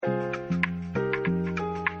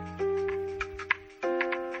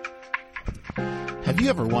Have you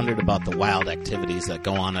ever wondered about the wild activities that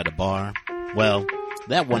go on at a bar? Well,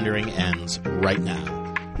 that wondering ends right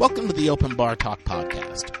now. Welcome to the Open Bar Talk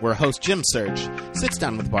podcast, where host Jim Search sits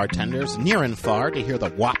down with bartenders near and far to hear the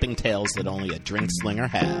whopping tales that only a drink slinger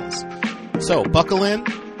has. So buckle in,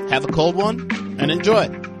 have a cold one, and enjoy.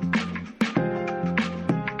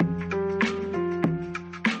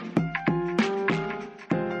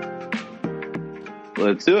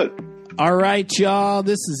 Let's do it. All right, y'all.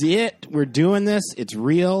 This is it. We're doing this. It's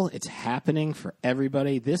real. It's happening for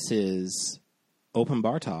everybody. This is Open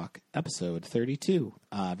Bar Talk, episode 32.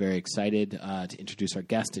 Very excited to introduce our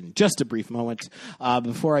guest in just a brief moment.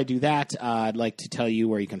 Before I do that, I'd like to tell you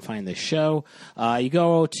where you can find this show. You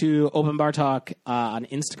go to Open Bar Talk on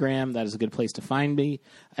Instagram. That is a good place to find me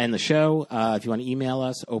and the show. If you want to email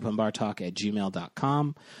us,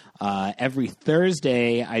 openbartalk@gmail.com. Every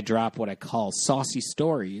Thursday, I drop what I call saucy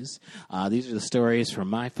stories. These are the stories from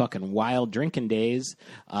my fucking wild drinking days.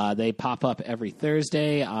 They pop up every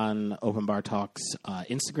Thursday on Open Bar Talk's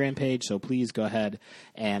Instagram page, so please go ahead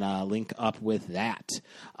and link up with that.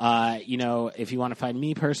 If you want to find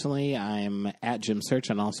me personally, I'm at Jim Search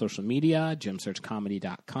on all social media.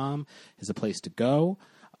 JimSearchComedy.com is a place to go.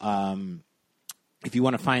 If you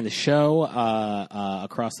want to find the show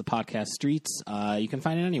across the podcast streets, you can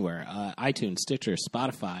find it anywhere: iTunes, Stitcher,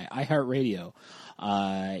 Spotify, iHeartRadio.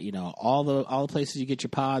 All the places you get your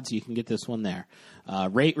pods, you can get this one there.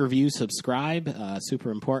 Rate, review, subscribe.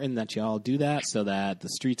 Super important that you all do that so that the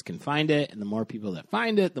streets can find it. And the more people that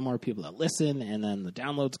find it, the more people that listen, and then the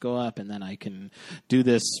downloads go up, and then I can do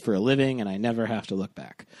this for a living, and I never have to look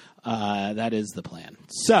back. That is the plan.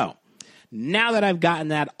 So, now that I've gotten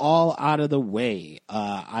that all out of the way,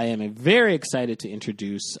 I am very excited to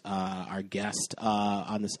introduce our guest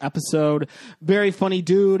on this episode. Very funny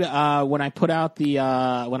dude. When I put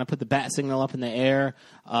the bat signal up in the air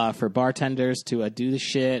for bartenders to do the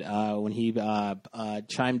shit, when he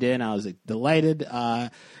chimed in, I was delighted.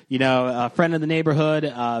 A friend of the neighborhood,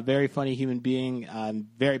 very funny human being. I'm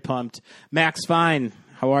very pumped. Max Fine.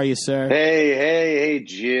 How are you, sir? Hey,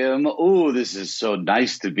 Jim. Ooh, this is so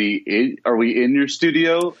nice to be in. Are we in your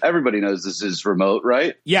studio? Everybody knows this is remote,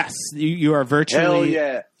 right? Yes, you are virtually. Hell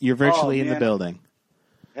yeah. You're virtually in the building.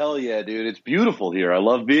 Hell yeah, dude. It's beautiful here. I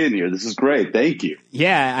love being here. This is great. Thank you.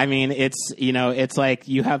 Yeah, I mean, it's like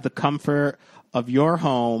you have the comfort of your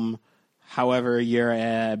home. However, you're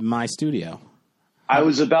at my studio. I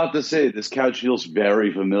was about to say, this couch feels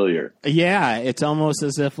very familiar. Yeah, it's almost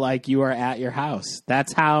as if like you are at your house.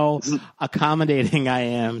 That's how accommodating I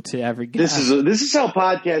am to every guest. This is how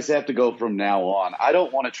podcasts have to go from now on. I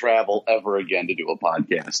don't want to travel ever again to do a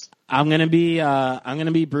podcast. I'm gonna be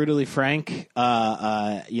brutally frank.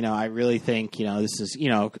 I really think this is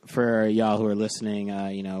for y'all who are listening.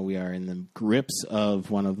 We are in the grips of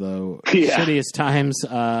one of the shittiest times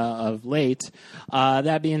of late.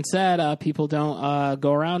 That being said, people don't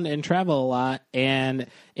go around and travel a lot, and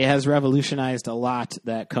it has revolutionized a lot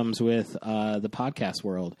that comes with the podcast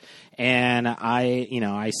world. And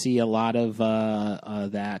I see a lot of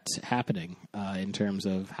that happening in terms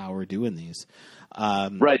of how we're doing these.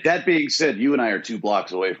 Right. That being said, you and I are 2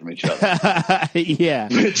 blocks away from each other. Yeah.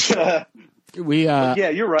 Yeah,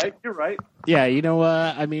 you're right. You're right. Yeah, you know what?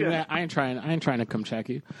 I mean, I ain't trying to come check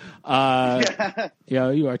you.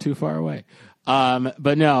 You are too far away.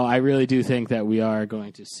 But no, I really do think that we are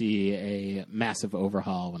going to see a massive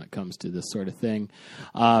overhaul when it comes to this sort of thing.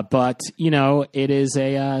 But it is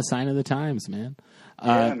a sign of the times, man.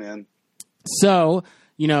 Yeah, man. So,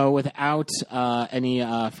 without any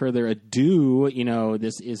further ado,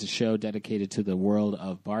 this is a show dedicated to the world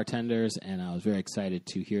of bartenders, and I was very excited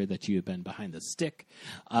to hear that you have been behind the stick.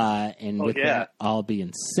 That all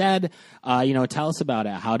being said, tell us about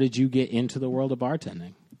it. How did you get into the world of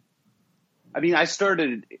bartending? I mean, I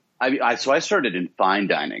started in fine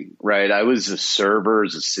dining, right? I was a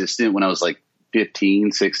server's assistant when I was like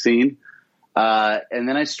 15, 16. And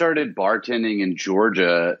then I started bartending in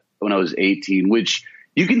Georgia when I was 18, which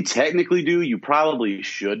you can technically do. You probably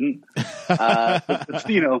shouldn't. Because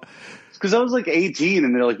I was like 18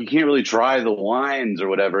 and they're like, you can't really try the wines or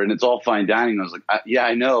whatever. And it's all fine dining. And I was like, yeah,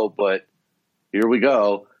 I know, but here we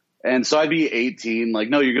go. And so I'd be 18, like,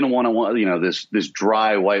 no, you're going to want, this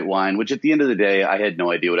dry white wine, which at the end of the day, I had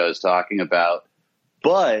no idea what I was talking about.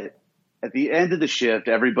 But at the end of the shift,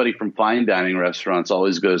 everybody from fine dining restaurants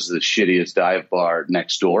always goes to the shittiest dive bar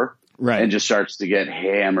next door. Right. And just starts to get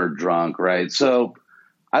hammered drunk, right? So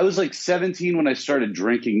I was like 17 when I started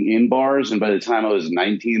drinking in bars. And by the time I was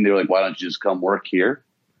 19, they were like, why don't you just come work here?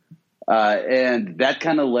 And that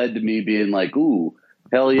kind of led to me being like, ooh,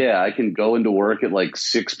 hell yeah, I can go into work at like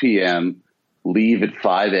 6 p.m., leave at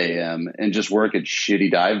 5 a.m. and just work at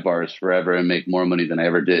shitty dive bars forever and make more money than I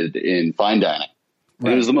ever did in fine dining.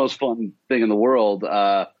 Right. It was the most fun thing in the world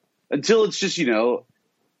until it's just,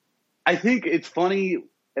 I think it's funny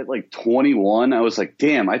at like 21, I was like,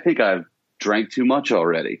 damn, I think I've drank too much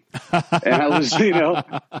already. And I was,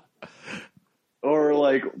 or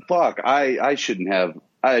like, fuck, I shouldn't have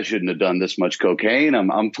done this much cocaine.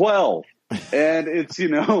 I'm 12. And it's,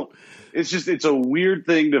 it's a weird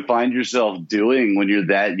thing to find yourself doing when you're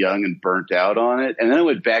that young and burnt out on it. And then I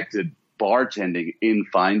went back to bartending in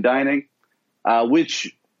fine dining,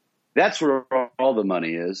 which that's where all the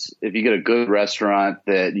money is. If you get a good restaurant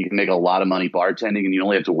that you can make a lot of money bartending and you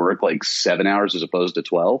only have to work like 7 hours as opposed to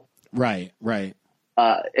 12. Right.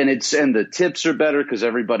 And the tips are better because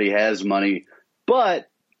everybody has money. But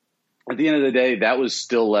at the end of the day, that was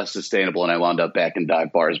still less sustainable. And I wound up back in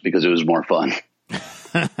dive bars because it was more fun.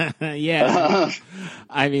 Yeah.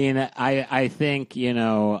 I mean, I think,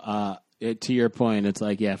 to your point, it's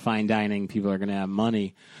like, yeah, fine dining, people are going to have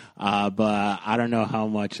money. But I don't know how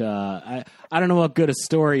much, I don't know what good a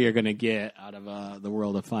story you're going to get out of the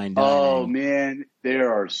world of fine dining. Oh, man,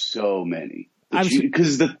 there are so many.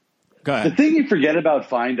 Because the thing you forget about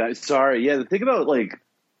fine dining, the thing about like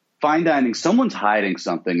fine dining, someone's hiding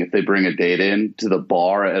something if they bring a date in to the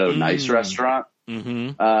bar at a nice restaurant.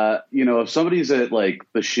 Mm-hmm. If somebody's at like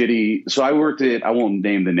the shitty, so I won't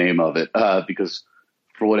name the name of it, because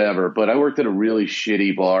for whatever, but I worked at a really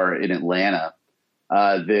shitty bar in Atlanta,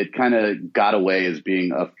 that kind of got away as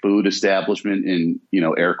being a food establishment in,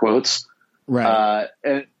 air quotes. Right.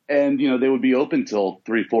 And they would be open till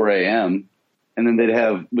 3, 4 a.m. And then they'd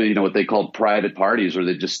have, what they called private parties where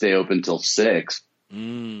they'd just stay open till 6.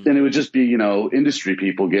 And it would just be, industry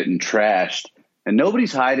people getting trashed. And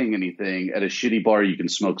nobody's hiding anything at a shitty bar you can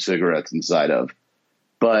smoke cigarettes inside of.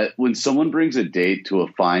 But when someone brings a date to a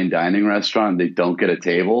fine dining restaurant and they don't get a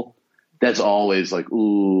table, that's always like,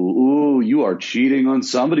 ooh, you are cheating on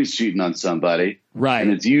somebody's cheating on somebody. Right.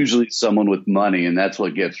 And it's usually someone with money, and that's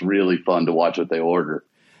what gets really fun to watch what they order.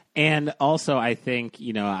 And also, I think,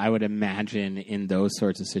 I would imagine in those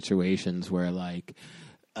sorts of situations where like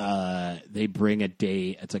they bring a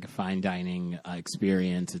date, it's like a fine dining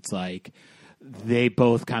experience. It's like they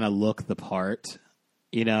both kind of look the part,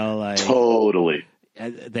 like totally.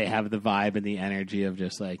 They have the vibe and the energy of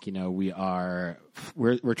just like, we're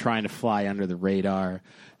trying to fly under the radar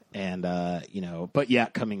and, but yeah,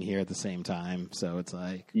 coming here at the same time. So it's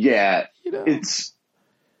like, yeah, it's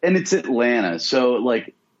Atlanta. So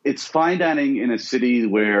like, it's fine dining in a city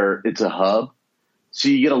where it's a hub. So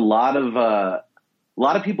you get a lot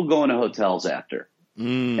of people going to hotels after,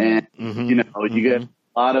 and you get a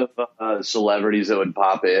lot of celebrities that would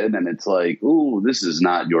pop in, and it's like, ooh, this is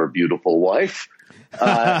not your beautiful wife.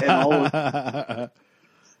 And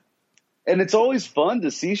it's always fun to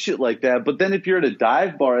see shit like that. But then if you're at a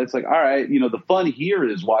dive bar, it's like, all right, the fun here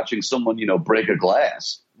is watching someone, break a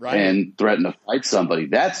glass and threaten to fight somebody.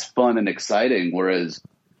 That's fun and exciting. Whereas,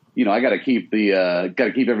 I got to keep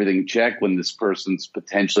everything checked when this person's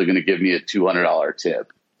potentially going to give me a $200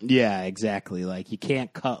 tip. Yeah, exactly. Like you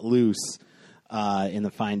can't cut loose in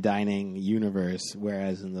the fine dining universe,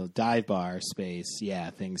 whereas in the dive bar space,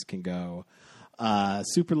 yeah, things can go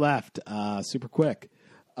super left, super quick.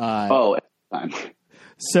 Time.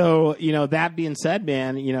 So, that being said,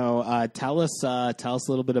 man, tell us a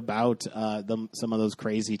little bit about some of those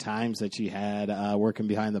crazy times that you had working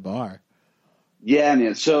behind the bar. Yeah,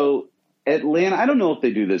 man. So Atlanta, I don't know if they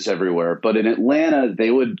do this everywhere, but in Atlanta, they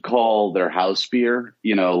would call their house beer,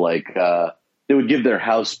 they would give their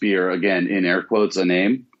house beer, again, in air quotes, a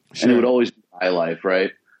name. Sure. And it would always be High Life, right?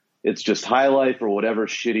 It's just High Life or whatever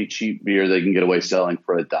shitty, cheap beer they can get away selling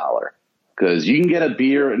for $1. Because you can get a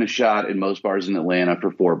beer and a shot in most bars in Atlanta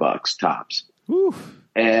for $4 tops. Oof.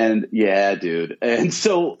 And yeah, dude. And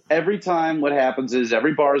so every time what happens is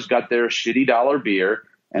every bar's got their shitty dollar beer.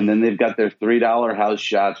 And then they've got their $3 house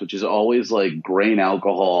shots, which is always like grain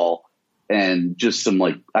alcohol and just some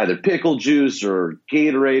like either pickle juice or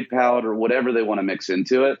Gatorade powder or whatever they want to mix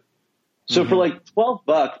into it. So for like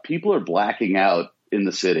 $12, people are blacking out in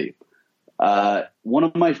the city. One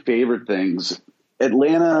of my favorite things,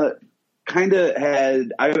 Atlanta kind of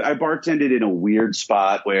had, I bartended in a weird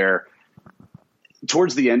spot where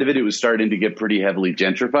towards the end of it, it was starting to get pretty heavily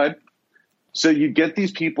gentrified. So you get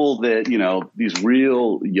these people that, these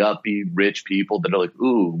real yuppie rich people that are like,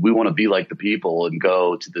 ooh, we want to be like the people and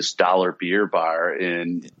go to this dollar beer bar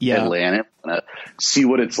in Atlanta and see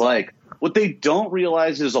what it's like. What they don't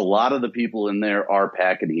realize is a lot of the people in there are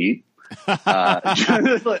packing heat.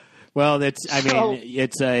 Well,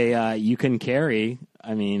 it's a you can carry,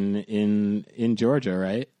 in Georgia,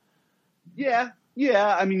 right?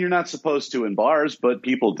 Yeah. I mean, you're not supposed to in bars, but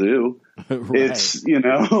people do. Right. It's,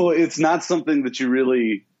 it's not something that you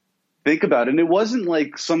really think about. And it wasn't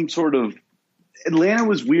like some sort of Atlanta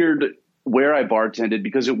was weird where I bartended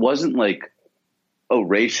because it wasn't like a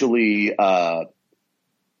racially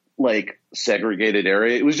like segregated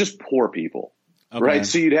area. It was just poor people, right?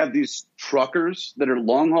 So you'd have these truckers that are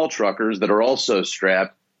long haul truckers that are also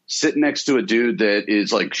strapped, sitting next to a dude that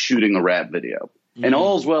is like shooting a rap video, and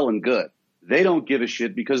all's well and good. They don't give a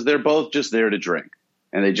shit because they're both just there to drink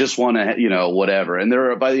and they just want to, whatever. And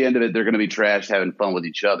by the end of it, they're going to be trashed having fun with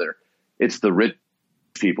each other. It's the rich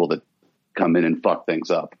people that come in and fuck things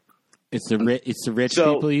up. It's the rich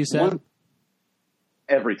people, you said?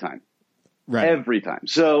 Every time. Right. Every time.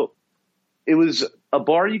 So it was a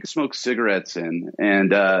bar you could smoke cigarettes in,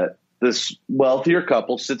 and this wealthier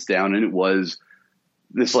couple sits down, and it was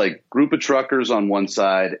this like group of truckers on one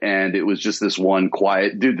side, and it was just this one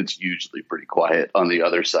quiet dude that's usually pretty quiet on the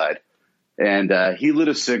other side. And he lit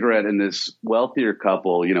a cigarette, and this wealthier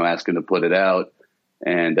couple, asked him to put it out.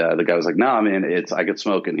 And the guy was like, "Nah, man, I could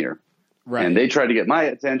smoke in here." Right. And they tried to get my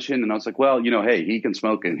attention, and I was like, "Well, hey, he can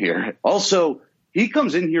smoke in here. Also, he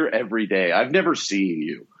comes in here every day. I've never seen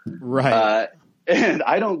you." Right. And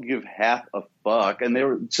I don't give half a fuck. And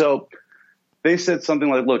they said something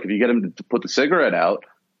like, "Look, if you get him to put the cigarette out,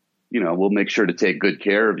 we'll make sure to take good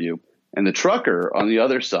care of you." And the trucker on the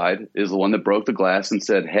other side is the one that broke the glass and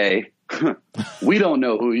said, "Hey, we don't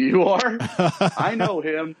know who you are. I know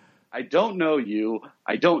him. I don't know you.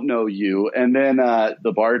 I don't know you." And then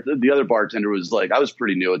the other bartender was like, I was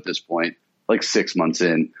pretty new at this point, like 6 months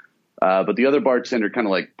in. But the other bartender kind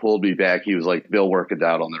of like pulled me back. He was like, "They'll work it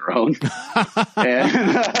out on their own."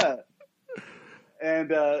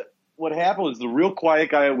 And what happened was the real quiet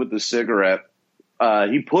guy with the cigarette,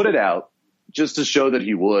 he put it out just to show that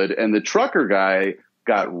he would. And the trucker guy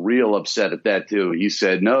got real upset at that too. He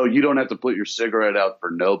said, "No, you don't have to put your cigarette out for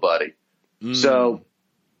nobody." So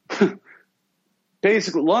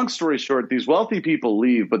basically, long story short, these wealthy people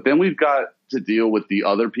leave, but then we've got to deal with the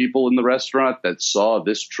other people in the restaurant that saw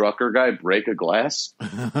this trucker guy break a glass.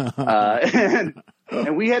 And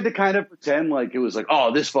we had to kind of pretend like it was like,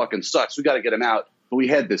 "Oh, this fucking sucks. We got to get him out." But we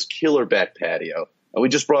had this killer back patio. And we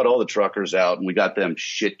just brought all the truckers out, and we got them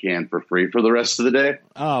shit canned for free for the rest of the day.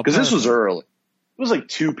 Oh, because this was early. It was like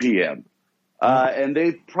 2 p.m. And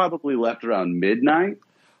they probably left around midnight.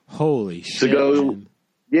 Holy shit.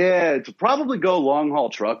 To probably go long haul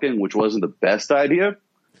trucking, which wasn't the best idea.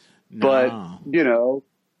 No. But,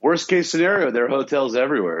 worst case scenario, there are hotels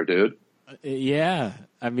everywhere, dude. Yeah.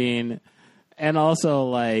 I mean, and also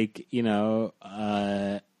like,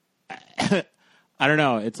 I don't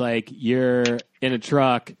know. It's like you're in a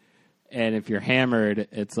truck, and if you're hammered,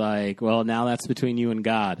 it's like, well, now that's between you and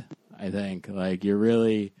God. I think like you're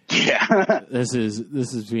really, this is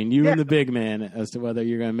between you and the big man as to whether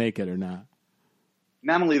you're going to make it or not.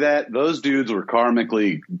 Not only that, those dudes were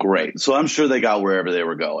karmically great, so I'm sure they got wherever they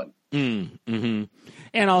were going. Mm-hmm.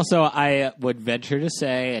 And also, I would venture to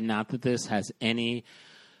say, and not that this has any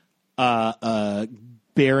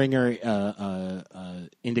bearing or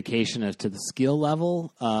indication as to the skill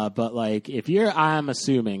level, but like I'm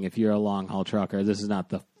assuming if you're a long haul trucker, this is not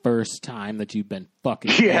the first time that you've been fucking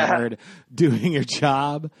hammered doing your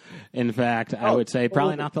job. In fact, I would say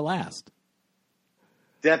probably not the last.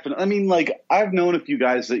 Definitely. I mean, like I've known a few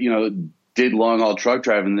guys that did long haul truck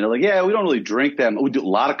driving, and they're like, "Yeah, we don't really drink that. We do a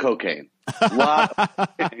lot of cocaine, but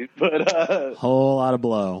whole lot of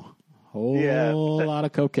blow, whole lot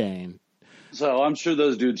of cocaine." So I'm sure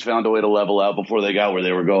those dudes found a way to level out before they got where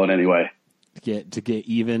they were going anyway. To get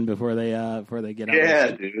even before they get out.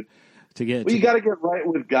 Yeah, dude. You got to get right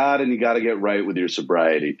with God, and you got to get right with your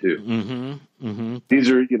sobriety too. Mm-hmm. Mm-hmm.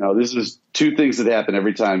 These are, this is two things that happen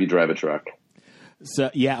every time you drive a truck.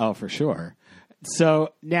 So for sure.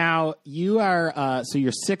 So now you are,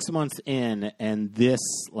 you're 6 months in, and this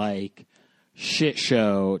like shit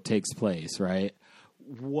show takes place, right?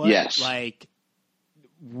 Yes. Like,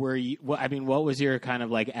 were you? What was your kind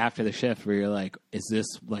of like after the shift where you're like, is this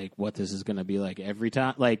like what this is going to be like every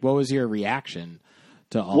time? Like, what was your reaction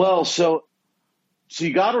to all? Well, so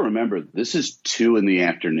you got to remember, this is 2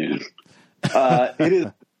 p.m. It is.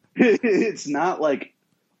 It's not like,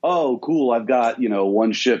 oh, cool, I've got,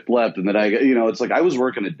 one shift left. And then it's like I was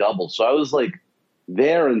working a double. So I was like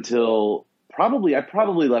there until I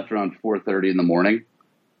probably left around 4:30 in the morning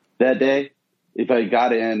that day. If I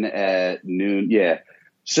got in at noon. Yeah.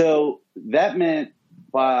 So that meant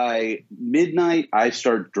by midnight, I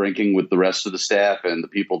start drinking with the rest of the staff and the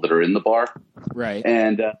people that are in the bar. Right.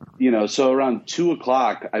 And, so around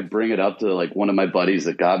 2:00, I bring it up to like one of my buddies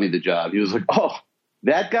that got me the job. He was like, "Oh,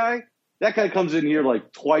 that guy? that guy comes in here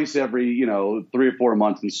like twice every, 3 or 4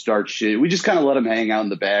 months and starts shit. We just kind of let him hang out in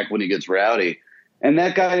the back when he gets rowdy. And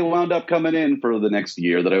that guy wound up coming in for the next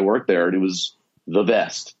year that I worked there, and it was the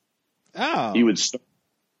best. Oh. He would start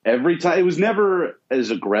every time. It was never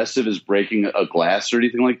as aggressive as breaking a glass or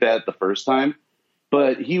anything like that the first time,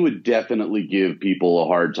 but he would definitely give people a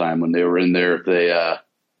hard time when they were in there.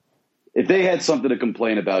 If they had something to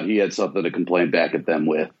complain about, he had something to complain back at them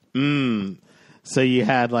with. So you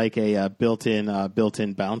had like a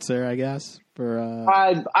built-in bouncer, I guess.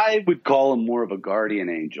 I would call him more of a guardian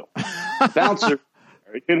angel. Bouncer,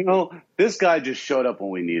 this guy just showed up when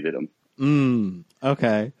we needed him.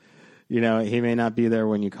 Okay. He may not be there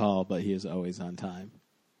when you call, but he is always on time.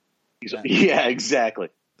 Yeah, exactly.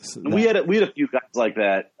 So we had a few guys like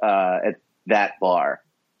that at that bar.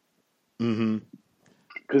 Mm-hmm.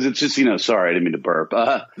 Because it's just, sorry, I didn't mean to burp.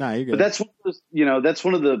 No, you're good. But that's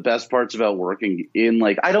one of the best parts about working in,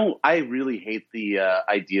 I really hate the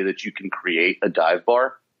idea that you can create a dive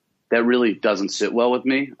bar. That really doesn't sit well with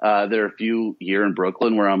me. There are a few here in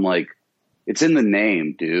Brooklyn where I'm like, it's in the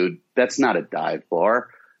name, dude. That's not a dive bar.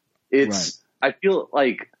 Right. I feel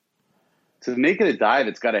like to make it a dive,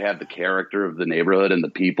 it's got to have the character of the neighborhood and the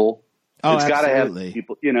people. Oh, it's got to have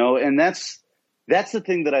people, and that's the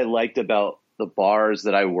thing that I liked about the bars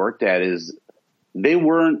that I worked at is they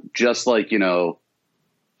weren't just like,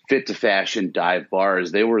 fit to fashion dive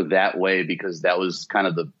bars. They were that way because that was kind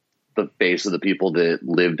of the base of the people that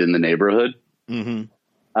lived in the neighborhood. Mm-hmm.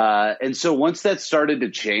 And so once that started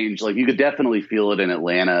to change, you could definitely feel it in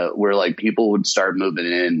Atlanta where people would start moving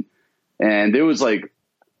in, and there was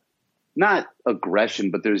not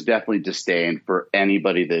aggression, but there's definitely disdain for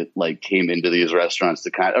anybody that came into these restaurants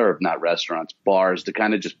bars to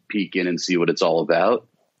kind of just peek in and see what it's all about.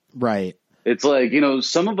 Right. It's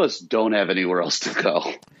some of us don't have anywhere else to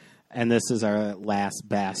go. And this is our last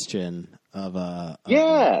bastion of a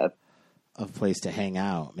place to hang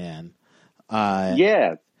out, man.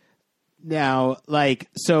 Yeah. Now,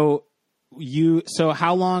 so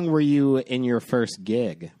how long were you in your first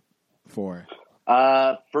gig for?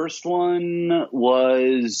 First one I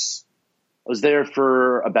was there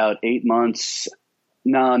for about 9 months.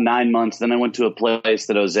 Then I went to a place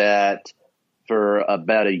that I was at for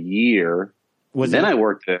about a year. I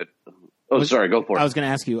worked at, sorry, go for it. I was going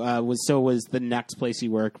to ask you, was the next place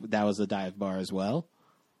you worked, that was a dive bar as well?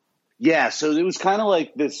 Yeah. So it was kind of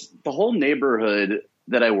like the whole neighborhood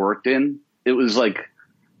that I worked in, it was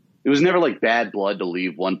never bad blood to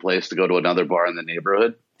leave one place to go to another bar in the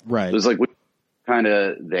neighborhood. Right. It was kind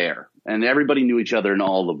of there, and everybody knew each other in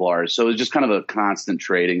all the bars. So it was just kind of a constant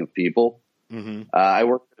trading of people. Mm-hmm. I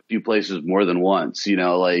worked at a few places more than once,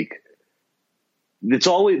 it's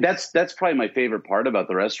always, that's probably my favorite part about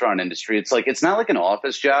the restaurant industry. It's not like an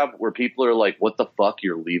office job where people are like, what the fuck,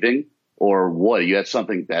 you're leaving, or what, you have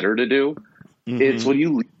something better to do. Mm-hmm. It's when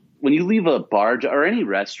you leave a bar or any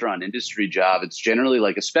restaurant industry job, it's generally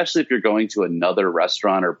especially if you're going to another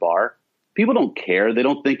restaurant or bar, people don't care. They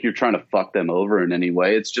don't think you're trying to fuck them over in any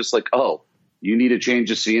way. It's just oh, you need a change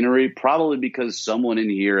of scenery, probably because someone in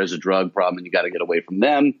here has a drug problem and you got to get away from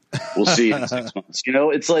them. We'll see you in 6 months.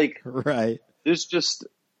 It's right. There's just,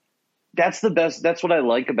 that's the best. That's what I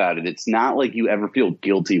like about it. It's not like you ever feel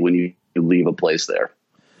guilty when you leave a place there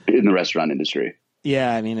in the restaurant industry.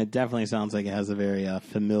 Yeah, I mean, it definitely sounds like it has a very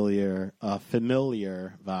familiar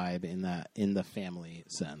vibe in the family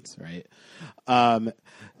sense, right?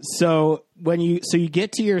 So you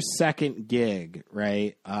get to your second gig,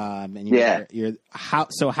 right? And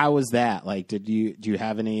how was that? Do you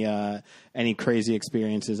have any crazy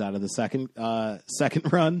experiences out of the second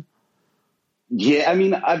run? Yeah, I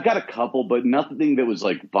mean, I've got a couple, but nothing that was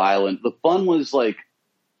violent. The fun was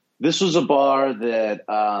this was a bar that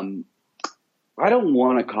I don't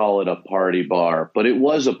want to call it a party bar, but it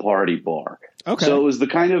was a party bar. Okay. So it was the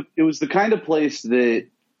kind of place that,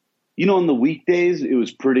 on the weekdays it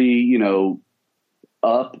was pretty,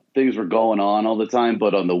 up. Things were going on all the time,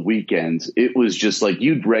 but on the weekends it was just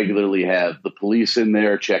you'd regularly have the police in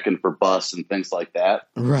there checking for busts and things like that.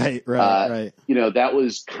 Right. That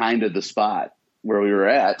was kind of the spot where we were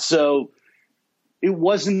at. So it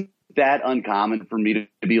wasn't that uncommon for me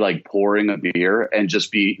to be pouring a beer and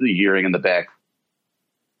just be hearing in the back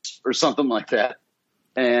or something like that.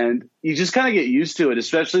 And you just kind of get used to it,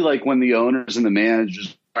 especially when the owners and the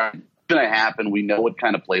managers are going to happen. We know what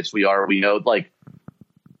kind of place we are. We know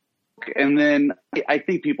and then I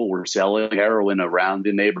think people were selling heroin around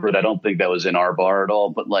the neighborhood. I don't think that was in our bar at all,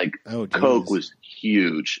 but Coke was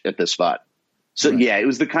huge at this spot. So right. Yeah, it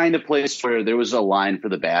was the kind of place where there was a line for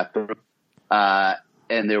the bathroom, and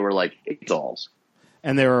there were 8 stalls.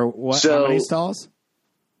 And there were what? How many stalls?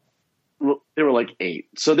 there were like 8.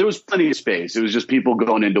 So there was plenty of space. It was just people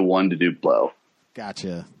going into one to do blow.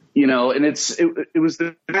 Gotcha. You know, and it was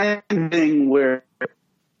the kind of thing where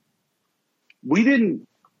we in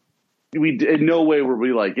no way were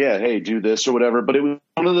we like, yeah, hey, do this or whatever. But it was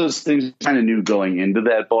one of those things you kind of knew going into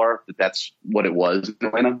that bar that's what it was in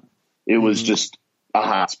Atlanta. It was just a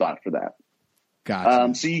hot spot for that.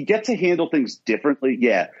 Gotcha. So you get to handle things differently.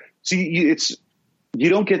 Yeah. So you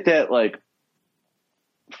don't get that like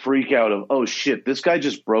freak out of, oh shit, this guy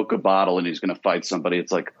just broke a bottle and he's going to fight somebody.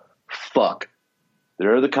 It's like, fuck.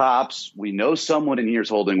 There are the cops. We know someone in here's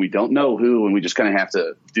holding. We don't know who, and we just kind of have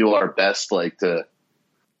to do our best, like, to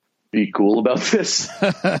be cool about this.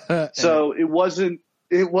 So it wasn't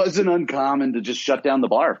uncommon to just shut down the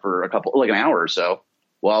bar for an hour or so,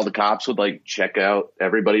 while the cops would like check out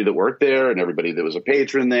everybody that worked there and everybody that was a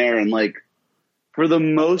patron there, and like for the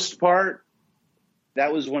most part,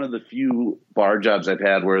 that was one of the few bar jobs I've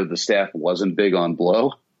had where the staff wasn't big on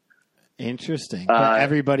blow. Interesting. But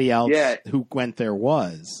everybody else who went there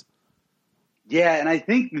was. Yeah, and I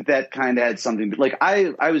think that kind of had something – like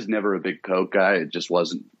I was never a big Coke guy. It just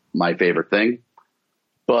wasn't my favorite thing.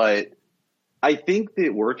 But I think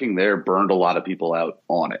that working there burned a lot of people out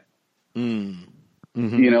on it.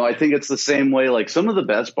 Mm-hmm. You know, I think it's the same way – like some of the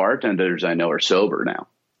best bartenders I know are sober now.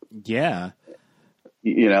 Yeah.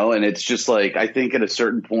 You know, and it's just like I think at a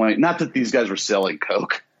certain point – not that these guys were selling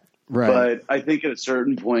Coke. Right. But I think at a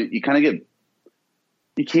certain point you kind of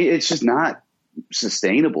it's just not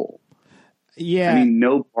sustainable. Yeah. I mean,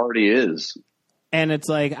 no party is. And it's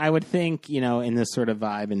like, I would think, you know, in this sort of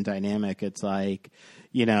vibe and dynamic, it's like,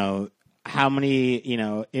 you know, how many, you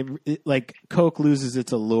know, like Coke loses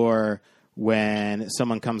its allure when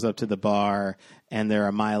someone comes up to the bar and they're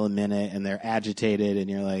a mile a minute and they're agitated and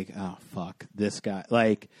you're like, oh, fuck, this guy.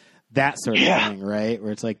 Like, that sort of thing, right?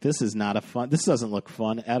 Where it's like, this doesn't look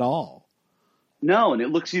fun at all. No, and it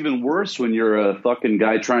looks even worse when you're a fucking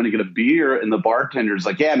guy trying to get a beer and the bartender's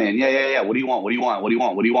like, yeah, man, yeah. What do you want? What do you want? What do you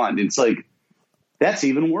want? What do you want? And it's like, that's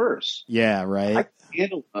even worse. Yeah, right.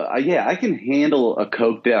 I can handle a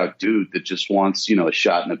coked out dude that just wants, you know, a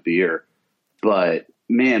shot and a beer. But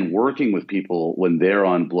man, working with people when they're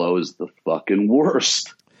on blow is the fucking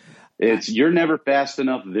worst. You're never fast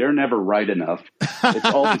enough. They're never right enough. It's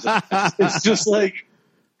always, it's just like,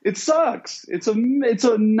 it sucks. It's a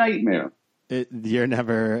nightmare. You're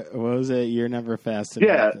never fast enough.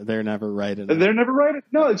 Yeah. They're never right enough. They're never right.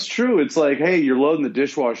 No, it's true. It's like, hey, you're loading the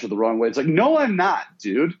dishwasher the wrong way. It's like, no, I'm not,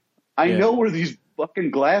 dude. I know where these fucking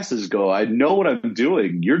glasses go. I know what I'm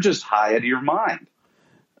doing. You're just high out of your mind.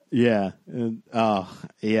 Yeah.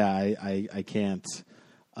 I can't.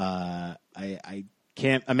 I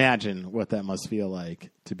can't imagine what that must feel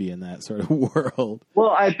like to be in that sort of world. Well,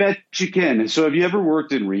 I bet you can. So have you ever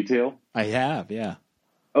worked in retail? I have, yeah.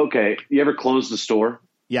 Okay. You ever closed the store?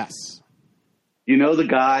 Yes. You know the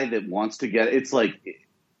guy that wants to get – it's like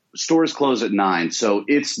stores close at 9, so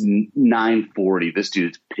it's 9:40. This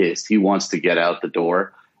dude's pissed. He wants to get out the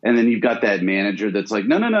door. And then you've got that manager that's like,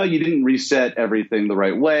 no, you didn't reset everything the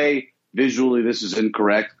right way. Visually, this is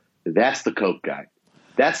incorrect. That's the Coke guy.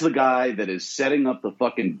 That's the guy that is setting up the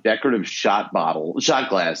fucking decorative shot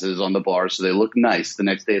glasses on the bar so they look nice. The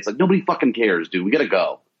next day, it's like, nobody fucking cares, dude. We got to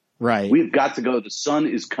go. Right. We've got to go. The sun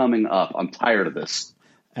is coming up. I'm tired of this.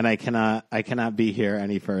 And I cannot be here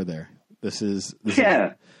any further. This is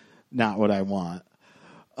not what I want.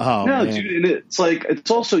 Oh, no, man. dude. And it's like,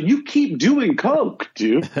 it's also, you keep doing Coke,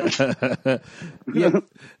 dude. Yeah,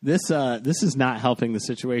 this is not helping the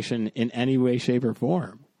situation in any way, shape, or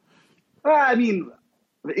form. I mean,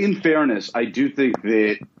 in fairness, I think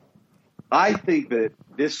that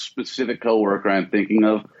this specific coworker I'm thinking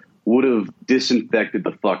of would have disinfected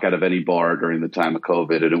the fuck out of any bar during the time of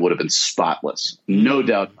COVID, and it would have been spotless. No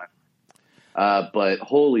doubt. But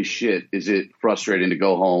holy shit, is it frustrating to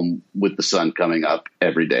go home with the sun coming up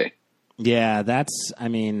every day. Yeah, that's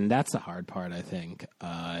the hard part, I think,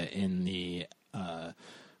 in the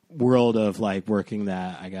world of like working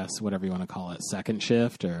that, I guess, whatever you want to call it, second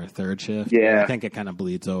shift or third shift. Yeah. I think it kind of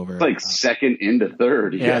bleeds over. It's like second into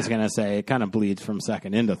third. Yeah, I was going to say it kind of bleeds from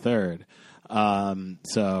second into third.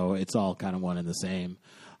 So it's all kind of one and the same.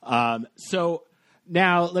 So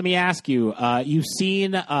now let me ask you, you've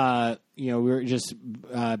seen, we were just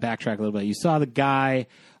backtrack a little bit. You saw the guy,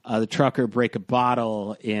 the trucker break a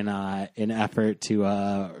bottle in effort to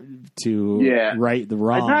right the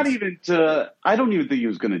wrongs. I don't even think he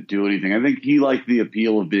was going to do anything. I think he liked the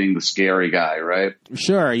appeal of being the scary guy, right?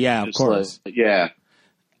 Sure. Yeah, of course. Yeah.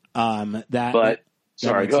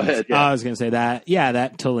 Sorry, go ahead. Yeah. I was going to say that. Yeah,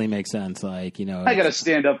 that totally makes sense. Like, I got to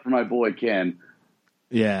stand up for my boy Ken.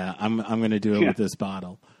 Yeah, I'm going to do it with this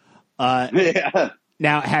bottle. Yeah.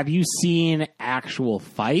 Now, have you seen actual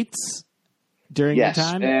fights during your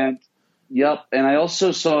time? And I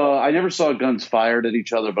also I never saw guns fired at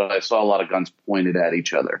each other, but I saw a lot of guns pointed at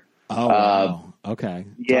each other. Oh, wow. Okay.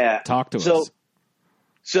 Yeah. Talk to us.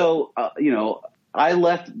 So, I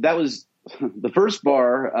left. That was the first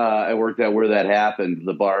bar I worked at where that happened,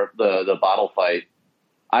 the bottle fight.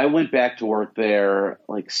 I went back to work there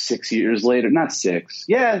like 6 years later, not 6.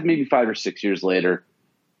 Yeah, maybe 5 or 6 years later.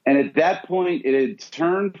 And at that point, it had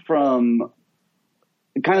turned from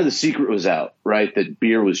kind of the secret was out, right? That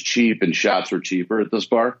beer was cheap and shots were cheaper at this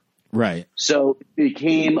bar. Right. So it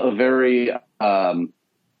became a very,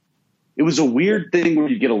 it was a weird thing where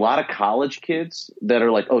you get a lot of college kids that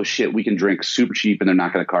are like, oh shit, we can drink super cheap and they're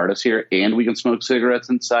not going to card us here. And we can smoke cigarettes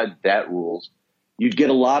inside. That rules. You'd get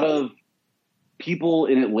a lot of people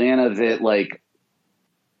in Atlanta that like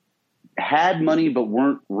had money but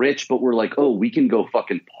weren't rich, but were like, oh, we can go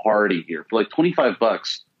fucking party here for like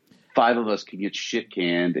 $25. 5 of us can get shit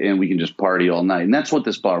canned and we can just party all night. And that's what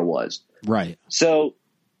this bar was. Right. So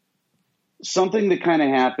something that kind of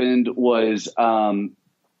happened was,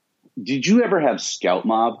 did you ever have Scout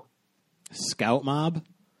Mob? Scout Mob?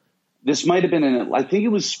 This might have been I think it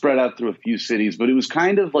was spread out through a few cities, but it was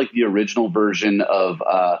kind of like the original version of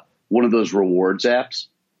one of those rewards apps.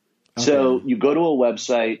 Okay. So you go to a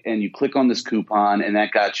website and you click on this coupon and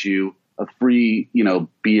that got you a free,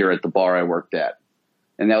 beer at the bar I worked at.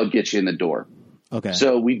 And that would get you in the door. Okay.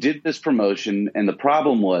 So we did this promotion and the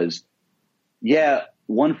problem was,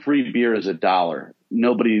 one free beer is $1.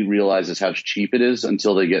 Nobody realizes how cheap it is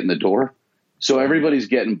until they get in the door. So everybody's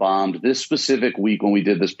getting bombed. This specific week when we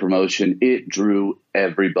did this promotion, it drew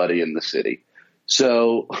everybody in the city.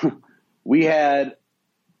 So we had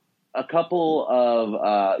a couple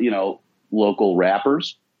of, local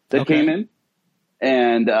rappers that came in,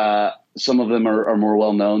 and some of them are more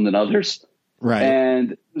well known than others. Right.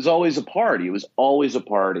 And it was always a party.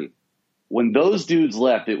 When those dudes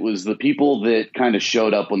left, it was the people that kind of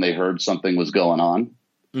showed up when they heard something was going on.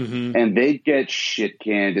 Mm-hmm. And they'd get shit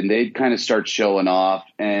canned and they'd kind of start showing off.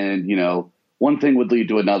 And, one thing would lead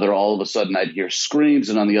to another. All of a sudden I'd hear screams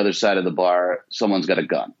and on the other side of the bar, someone's got a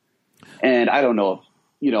gun. And I don't know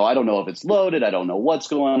if it's loaded. I don't know what's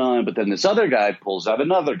going on. But then this other guy pulls out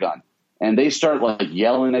another gun and they start like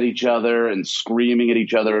yelling at each other and screaming at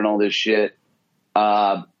each other and all this shit.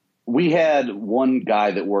 We had one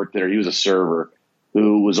guy that worked there. He was a server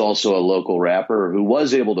who was also a local rapper who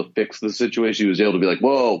was able to fix the situation. He was able to be like,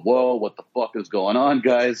 whoa, what the fuck is going on,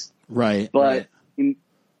 guys? Right. But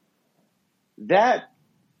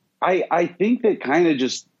I think that kind of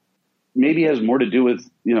just maybe has more to do with,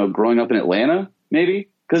 growing up in Atlanta, maybe.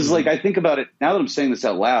 Because, I think about it, now that I'm saying this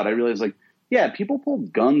out loud, I realize, people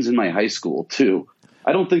pulled guns in my high school, too.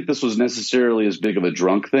 I don't think this was necessarily as big of a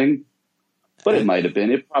drunk thing, but it might have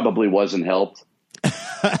been. It probably wasn't helped.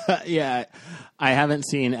 Yeah. I haven't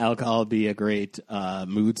seen alcohol be a great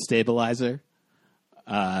mood stabilizer.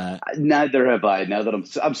 Neither have I. Now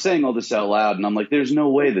that I'm saying all this out loud, and I'm like, there's no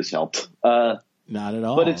way this helped. Not at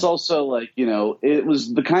all. But it's also it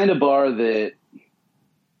was the kind of bar that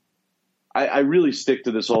I really stick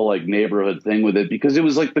to this whole neighborhood thing with it because it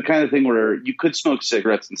was the kind of thing where you could smoke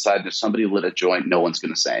cigarettes inside, and if somebody lit a joint, no one's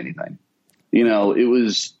going to say anything. It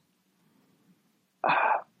was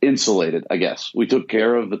insulated, I guess. We took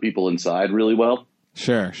care of the people inside really well.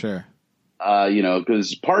 Sure.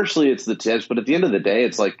 Because partially it's the tips, but at the end of the day,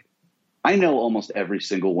 it's I know almost every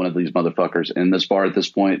single one of these motherfuckers in this bar at this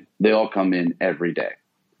point. They all come in every day.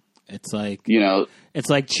 It's it's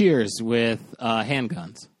like Cheers with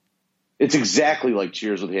handguns. It's exactly like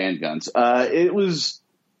Cheers with handguns. It was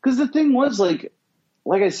because the thing was like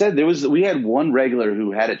I said, we had one regular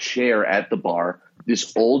who had a chair at the bar,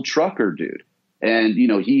 this old trucker dude. And,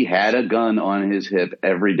 he had a gun on his hip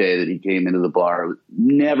every day that he came into the bar,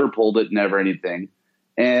 never pulled it, never anything.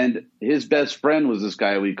 And his best friend was this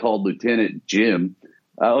guy we called Lieutenant Jim.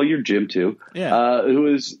 Oh, you're Jim too. Yeah. Who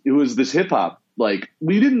was this hip hop.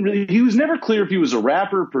 He was never clear if he was a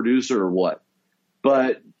rapper, producer or what,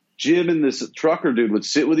 but Jim and this trucker dude would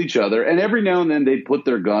sit with each other and every now and then they'd put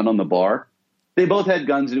their gun on the bar. They both had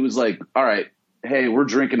guns and it was all right, hey, we're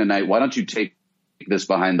drinking tonight. Why don't you take this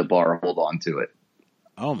behind the bar, hold on to it.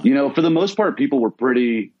 Oh my. For the most part, people were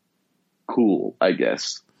pretty cool, I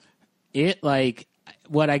guess.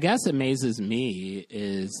 What I guess amazes me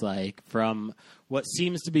is from what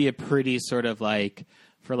seems to be a pretty sort of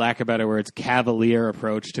for lack of better words, cavalier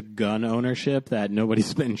approach to gun ownership that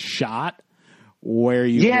nobody's been shot. Where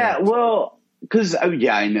you? Yeah, well, because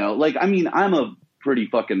I know. I'm a pretty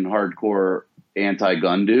fucking hardcore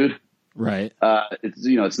anti-gun dude. Right.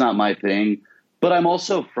 It's not my thing. But I'm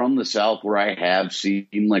also from the South where I have seen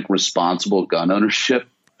like responsible gun ownership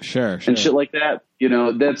Sure. and shit like that. You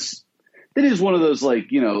know, that is one of those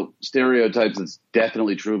like, you know, stereotypes that's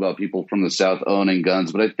definitely true about people from the South owning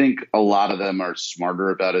guns. But I think a lot of them are smarter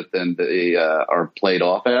about it than they are played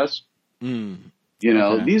off as. You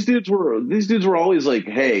know, Okay. these dudes were always like,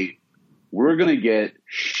 hey, we're going to get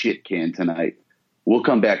shit canned tonight. We'll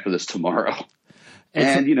come back for this tomorrow.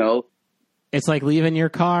 And, you know, it's like leaving your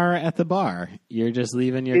car at the bar. You're just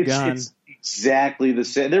leaving your gun. It's exactly the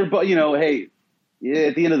same. They're, you know, hey,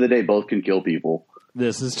 at the end of the day, both can kill people.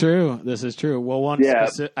 This is true. Well,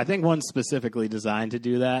 I think one's specifically designed to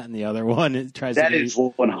do that, and the other one tries that to. That is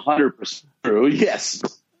 100% true. Yes.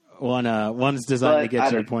 One's designed to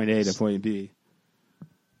get you to point A to point B.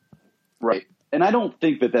 Right. And I don't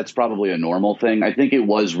think that that's probably a normal thing. I think it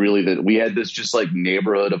was really that we had this just like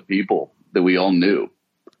neighborhood of people that we all knew.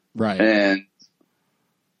 Right. And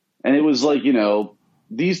it was like, you know,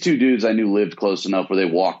 these two dudes I knew lived close enough where they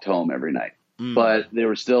walked home every night. But they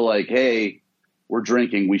were still like, hey, we're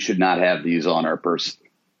drinking. We should not have these on our person.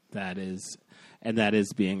 That is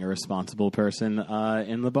being a responsible person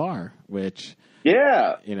in the bar, which,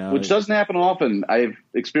 yeah, you know, which doesn't happen often. I've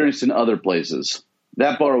experienced in other places.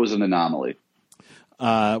 That bar was an anomaly.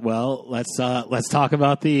 Well, let's talk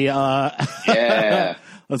about the yeah.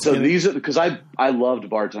 So these are because I loved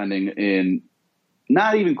bartending in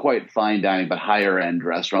not even quite fine dining, but higher end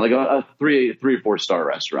restaurant, like a 3 or 4 star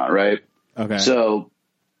restaurant, right? Okay. So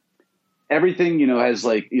everything, you know, has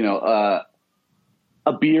like, you know,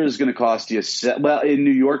 a beer is going to cost you, well, in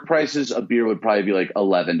New York prices, a beer would probably be like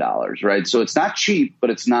 $11, right? So it's not cheap, but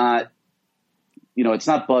it's not, you know, it's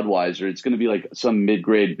not Budweiser. It's going to be like some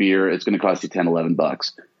mid-grade beer. It's going to cost you $10,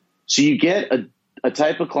 $11. So you get a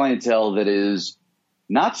type of clientele that is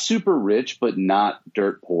not super rich, but not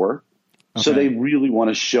dirt poor. Okay. So they really want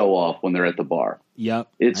to show off when they're at the bar. Yep.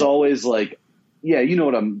 It's always like, yeah, you know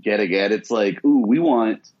what I'm getting at. It's like, ooh,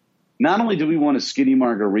 not only do we want a skinny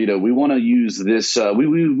margarita, we want to use this.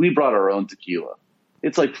 We brought our own tequila.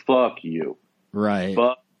 It's like, fuck you. Right.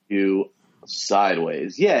 Fuck you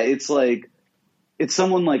sideways. Yeah. It's like, it's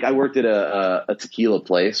someone like I worked at a tequila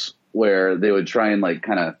place where they would try and like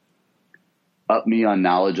kind of up me on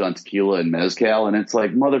knowledge on tequila and mezcal. And it's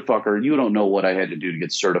like, motherfucker, you don't know what I had to do to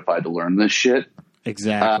get certified to learn this shit.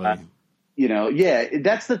 Exactly. You know, yeah,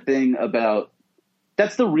 that's the thing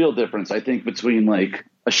that's the real difference, I think, between like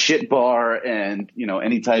a shit bar and, you know,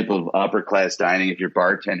 any type of upper class dining. If you're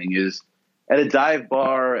bartending is at a dive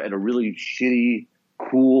bar at a really shitty,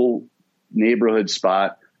 cool neighborhood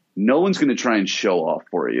spot, no one's going to try and show off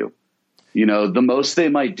for you. You know, the most they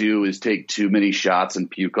might do is take too many shots and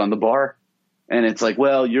puke on the bar. And it's like,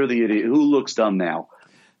 well, you're the idiot who looks dumb now.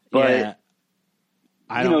 But,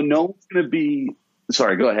 yeah, no one's going to be,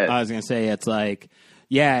 sorry, go ahead. I was going to say, it's like,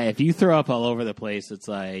 yeah, if you throw up all over the place, it's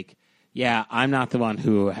like, yeah, I'm not the one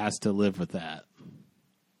who has to live with that.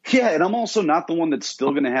 Yeah, and I'm also not the one that's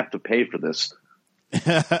still going to have to pay for this.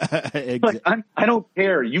 Like, I don't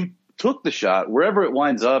care. You took the shot. Wherever it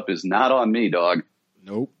winds up is not on me, dog.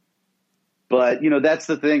 Nope. But, you know, that's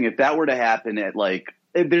the thing. If that were to happen at like,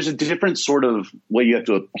 there's a different sort of way you have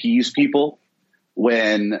to appease people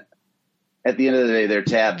when at the end of the day, their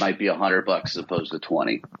tab might be $100 as opposed to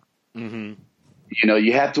 20. Mm-hmm. You know,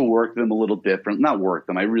 you have to work them a little different. Not work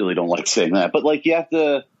them. I really don't like saying that, but like you have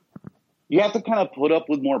to kind of put up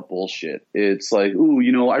with more bullshit. It's like, ooh,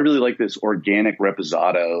 you know, I really like this organic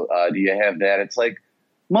reposado. Do you have that? It's like,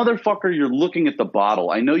 motherfucker, you're looking at the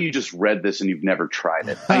bottle. I know you just read this and you've never tried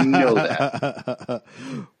it. I know that.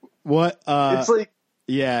 What? It's like,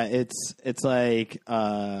 yeah, it's like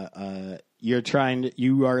you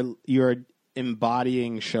are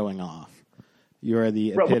embodying showing off. You are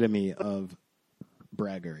the epitome of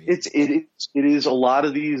braggery. It is a lot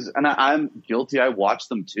of these, and I'm guilty. I watch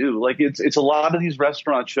them too. Like it's a lot of these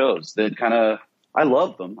restaurant shows that kind of, I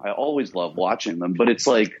love them. I always love watching them, but it's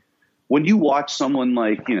like when you watch someone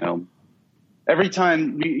like, you know, every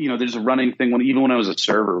time, you know, there's a running thing even when I was a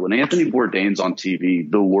server, when Anthony Bourdain's on TV,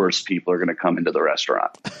 the worst people are going to come into the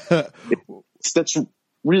restaurant. That's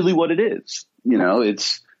really what it is. You know,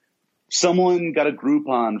 it's someone got a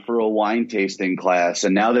Groupon for a wine tasting class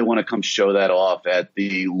and now they want to come show that off at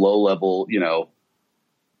the low level, you know,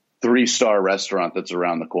 3-star restaurant that's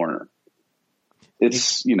around the corner.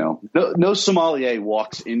 It's, you know, no sommelier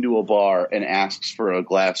walks into a bar and asks for a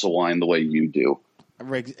glass of wine the way you do.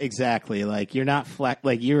 Exactly. Like you're not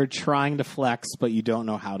like you're trying to flex, but you don't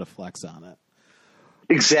know how to flex on it.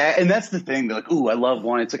 Exactly. And that's the thing. They're like, ooh, I love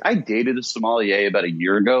wine. It's like, I dated a sommelier about a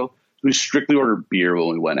year ago who strictly ordered beer when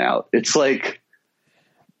we went out. It's like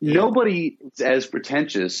nobody is as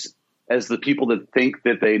pretentious as the people that think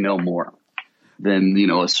that they know more than,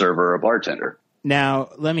 a server or a bartender. Now,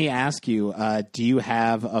 let me ask you, do you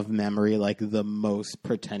have of memory like the most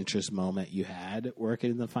pretentious moment you had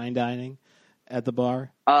working in the fine dining at the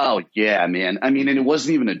bar? Oh, yeah, man. I mean, and it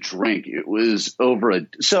wasn't even a drink. It was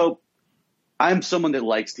so I'm someone that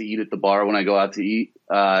likes to eat at the bar when I go out to eat.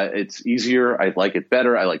 It's easier. I like it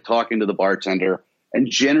better. I like talking to the bartender. And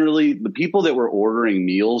generally, the people that were ordering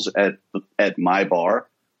meals at my bar,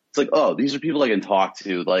 it's like, oh, these are people I can talk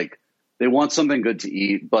to. Like, they want something good to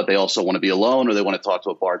eat, but they also want to be alone or they want to talk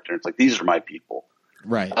to a bartender. It's like, these are my people.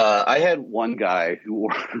 Right. I had one guy who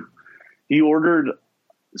he ordered.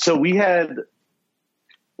 So we had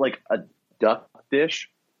like a duck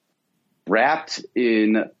dish wrapped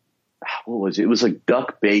in, what was it? It was like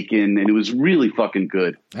duck bacon, and it was really fucking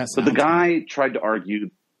good. But the guy tried to argue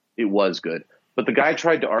it was good. But the guy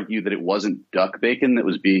tried to argue that it wasn't duck bacon that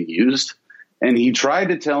was being used. And he tried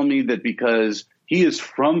to tell me that because he is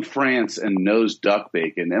from France and knows duck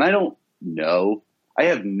bacon. And I don't know. I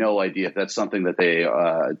have no idea if that's something that they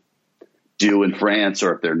do in France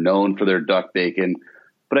or if they're known for their duck bacon.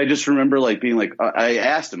 But I just remember being like, I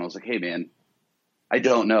asked him, I was like, hey, man, I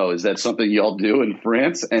don't know. Is that something y'all do in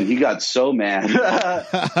France? And he got so mad.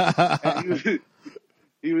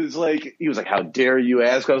 He was like, how dare you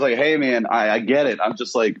ask? I was like, hey, man, I get it. I'm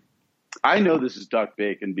just like, I know this is duck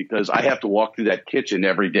bacon because I have to walk through that kitchen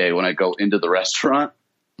every day when I go into the restaurant.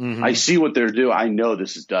 Mm-hmm. I see what they're doing. I know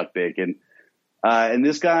this is duck bacon. And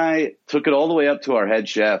this guy took it all the way up to our head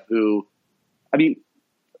chef who, I mean,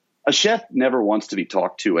 a chef never wants to be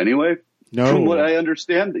talked to anyway. No. From what I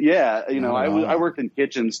understand. Yeah. I worked in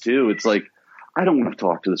kitchens too. It's like, I don't want to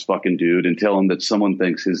talk to this fucking dude and tell him that someone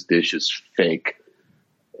thinks his dish is fake.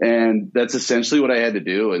 And that's essentially what I had to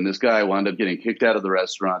do. And this guy wound up getting kicked out of the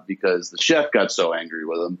restaurant because the chef got so angry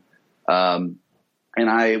with him. And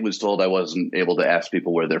I was told I wasn't able to ask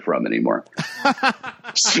people where they're from anymore.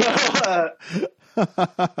 So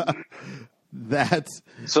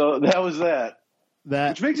that was that.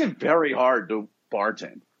 Which makes it very hard to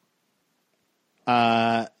bartend.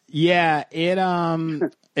 Yeah,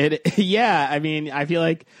 yeah, I mean, I feel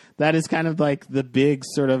like that is kind of like the big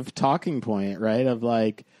sort of talking point, right? Of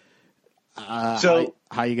like,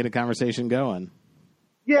 how you get a conversation going.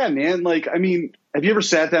 Yeah, man. Like, I mean, have you ever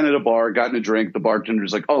sat down at a bar, gotten a drink, the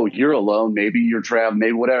bartender's like, oh, you're alone, maybe you're traveling,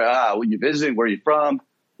 maybe whatever. When you visiting, where are you from?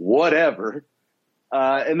 Whatever.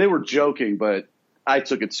 And they were joking, but I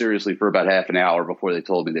took it seriously for about half an hour before they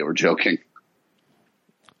told me they were joking.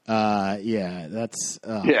 Yeah, that's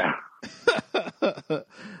yeah.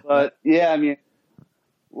 But yeah, I mean,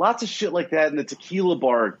 lots of shit like that in the tequila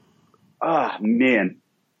bar. Man,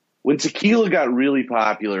 when tequila got really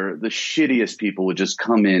popular, the shittiest people would just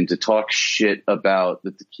come in to talk shit about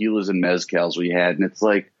the tequilas and mezcals we had, and it's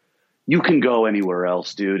like, you can go anywhere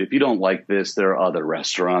else, dude. If you don't like this, there are other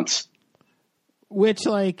restaurants. Which,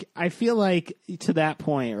 like, I feel like to that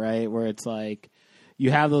point, right, where it's like,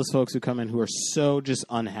 you have those folks who come in who are so just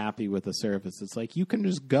unhappy with the service. It's like, you can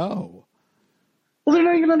just go. Well, they're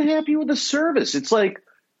not even unhappy with the service. It's like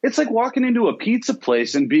walking into a pizza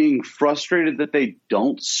place and being frustrated that they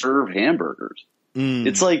don't serve hamburgers.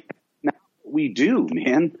 It's like, no, we do,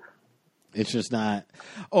 man. It's just not.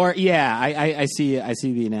 Or yeah, I see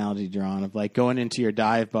the analogy drawn of like going into your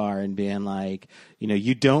dive bar and being like,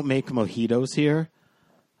 you don't make mojitos here.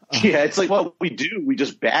 Yeah, it's like, well, we do. We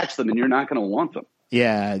just batch them, and you're not going to want them.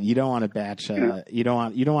 Yeah, you don't want to batch. You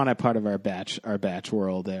don't want a part of our batch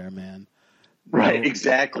world there, man. Right,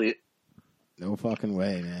 exactly. No fucking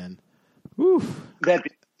way, man. Oof. That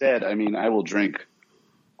being said, I mean, I will drink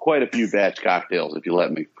quite a few batch cocktails if you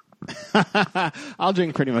let me. I'll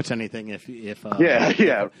drink pretty much anything if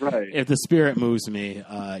right. If the spirit moves me,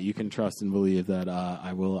 you can trust and believe that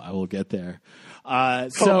I will get there.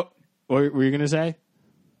 So, what were you going to say?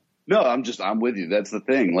 No, I'm with you. That's the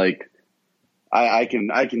thing. Like, I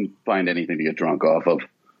can find anything to get drunk off of.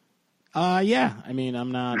 Yeah. I mean,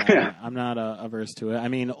 I'm not averse to it. I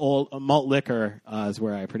mean, malt liquor is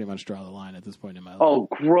where I pretty much draw the line at this point in my life. Oh,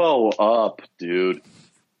 grow up, dude.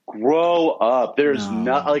 Grow up. There's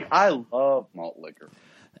not like, I love malt liquor,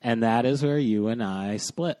 and that is where you and I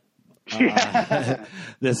split. Yeah.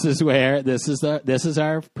 This is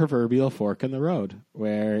our proverbial fork in the road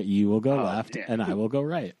where you will go left and I will go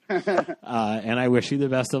right. And I wish you the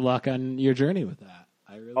best of luck on your journey with that.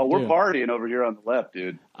 I really we're do. partying over here on the left,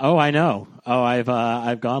 dude. Oh, I know. Oh,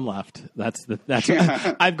 I've gone left. That's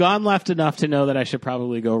Yeah. I've gone left enough to know that I should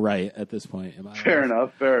probably go right at this point in my life. Fair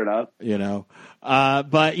enough. You know,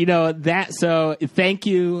 but you know that. So thank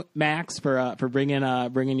you, Max, for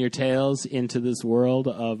bringing your tales into this world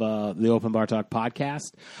of the Open Bar Talk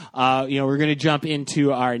podcast. You know, we're going to jump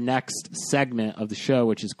into our next segment of the show,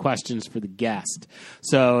 which is questions for the guest.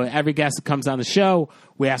 So every guest that comes on the show,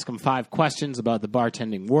 we ask them 5 questions about the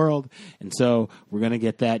bartending world, and so we're going to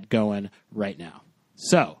get that going right now.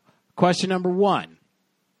 So, question number 1.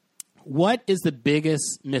 What is the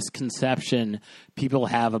biggest misconception people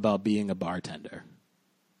have about being a bartender?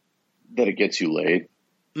 That it gets you laid.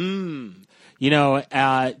 You know,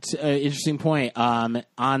 interesting point. On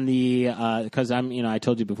the because I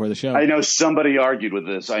told you before the show. I know somebody argued with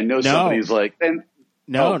this. I know somebody's like,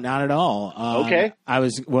 no, not at all. Okay.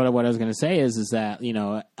 What I was going to say is that, you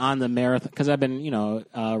know, on the marathon, because I've been,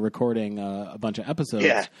 recording a bunch of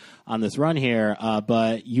episodes on this run here,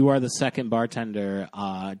 but you are the second bartender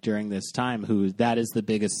during this time that is the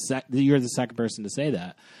biggest, you're the second person to say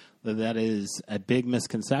that. That is a big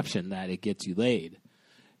misconception that it gets you laid.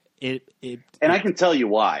 And I can tell you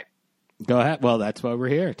why. Go ahead. Well, that's why we're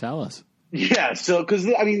here. Tell us. Yeah. So, because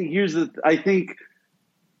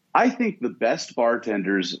I think the best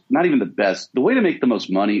bartenders, not even the best, the way to make the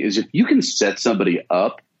most money is if you can set somebody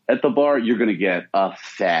up at the bar, you're going to get a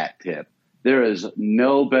fat tip. There is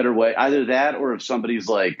no better way. Either that or if somebody's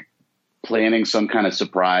like planning some kind of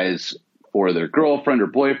surprise for their girlfriend or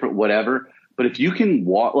boyfriend, whatever. But if you can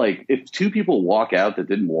if 2 people walk out that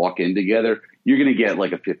didn't walk in together, you're going to get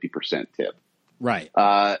like a 50% tip. Right.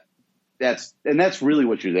 That's really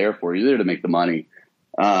what you're there for. You're there to make the money.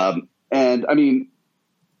 And I mean,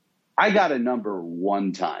 I got a number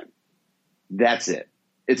 1 time. That's it.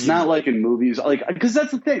 It's not like in movies, because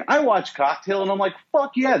that's the thing. I watch Cocktail and I'm like,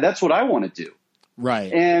 fuck yeah, that's what I want to do.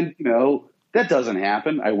 Right. And, that doesn't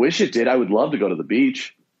happen. I wish it did. I would love to go to the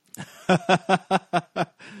beach.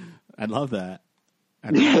 I'd love that.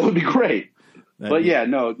 Yeah, that would be great. No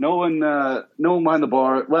one behind the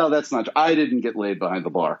bar. Well, that's not true. I didn't get laid behind the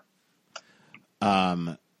bar.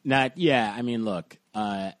 I mean, look,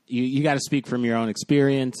 you got to speak from your own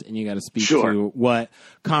experience, and you got to speak to what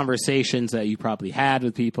conversations that you probably had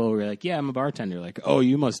with people who were like, yeah, I'm a bartender. Like, oh,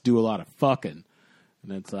 you must do a lot of fucking.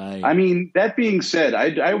 And it's like, I mean, that being said,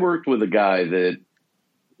 I worked with a guy that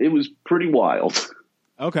it was pretty wild.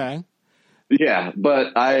 Okay. Yeah,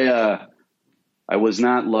 but I was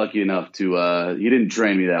not lucky enough to, he didn't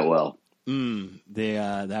train me that well.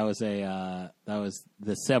 That was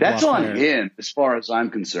the savoir-faire. That's on him, as far as I'm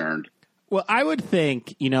concerned. Well, I would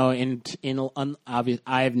think, I've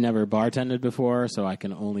never bartended before, so I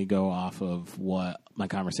can only go off of what my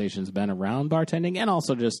conversation's been around bartending, and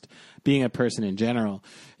also just being a person in general,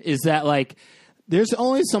 is that like there's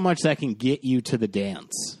only so much that can get you to the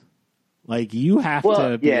dance. Like you have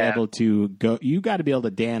to be able to go. You got to be able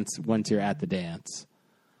to dance once you're at the dance.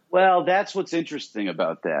 Well, that's what's interesting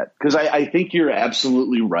about that, because I think you're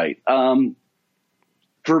absolutely right.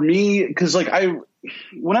 For me, because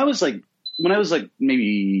when I was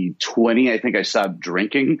maybe 20, I think I stopped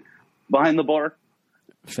drinking behind the bar.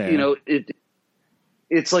 Fair.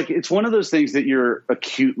 It's like it's one of those things that you're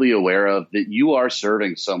acutely aware of, that you are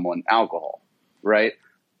serving someone alcohol, right?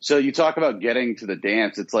 So you talk about getting to the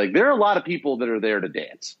dance. It's like there are a lot of people that are there to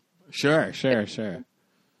dance. Sure.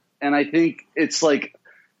 And I think it's like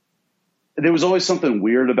there was always something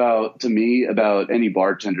weird about any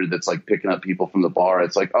bartender that's like picking up people from the bar.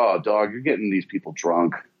 It's like, oh, dog, you're getting these people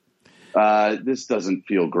drunk. This doesn't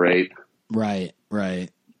feel great. Right.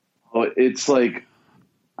 It's like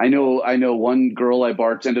I know one girl I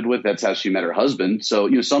bartended with. That's how she met her husband. So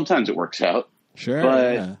sometimes it works out. Sure,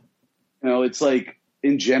 but it's like.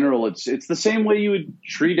 In general, it's the same way you would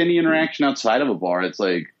treat any interaction outside of a bar. It's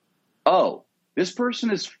like, oh, this person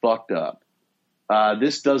is fucked up.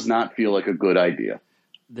 This does not feel like a good idea.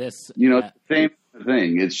 Same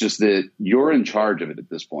thing. It's just that you're in charge of it at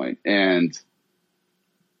this point. And,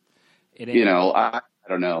 I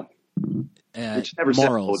don't know. It's never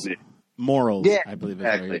morals, yeah, I believe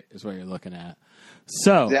exactly. is what you're looking at.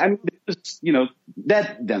 So, I mean,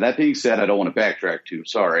 that being said, I don't want to backtrack too.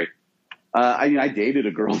 Sorry. I dated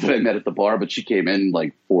a girl that I met at the bar, but she came in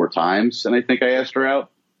like 4 times, and I think I asked her out.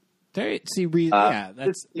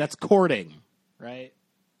 That's courting, right?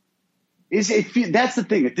 That's the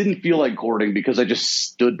thing. It didn't feel like courting because I just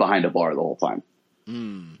stood behind a bar the whole time.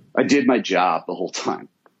 I did my job the whole time,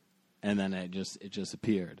 and then it just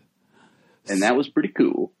appeared, and that was pretty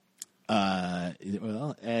cool. Sounds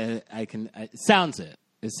it.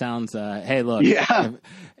 It sounds. Hey, look. Yeah.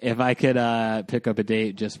 If I could pick up a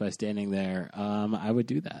date just by standing there, I would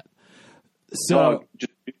do that. So,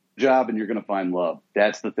 just do your job, and you're going to find love.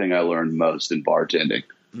 That's the thing I learned most in bartending.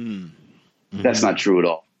 That's not true at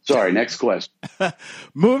all. Sorry. Next question.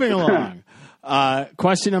 moving along.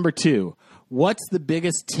 Question number 2. What's the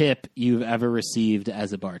biggest tip you've ever received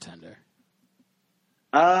as a bartender?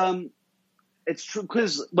 It's true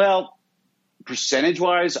because, well,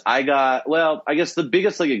 percentage-wise, I guess the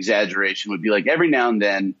biggest like exaggeration would be like every now and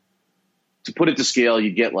then, to put it to scale,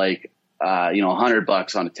 you get like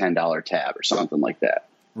 $100 on a $10 tab or something like that.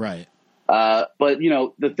 Right. But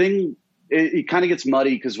the thing, it kind of gets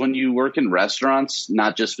muddy because when you work in restaurants,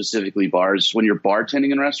 not just specifically bars, when you're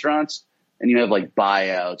bartending in restaurants and you have like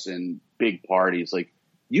buyouts and big parties, like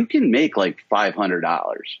you can make like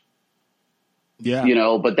 $500.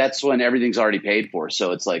 Yeah. But that's when everything's already paid for.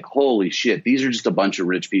 So it's like, holy shit, these are just a bunch of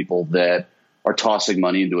rich people that are tossing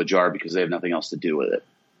money into a jar because they have nothing else to do with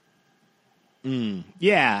it.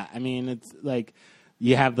 Yeah. I mean, it's like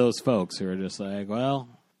you have those folks who are just like, well,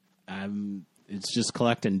 it's just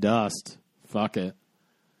collecting dust. Fuck it.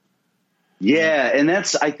 Yeah. And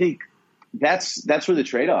I think that's where the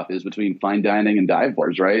trade-off is between fine dining and dive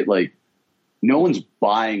bars, right? Like, no one's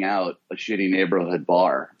buying out a shitty neighborhood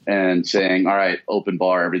bar and saying, all right, open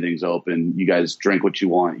bar, everything's open. You guys drink what you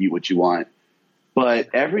want, eat what you want. But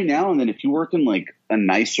every now and then, if you work in like a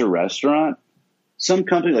nicer restaurant, some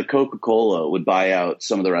company like Coca-Cola would buy out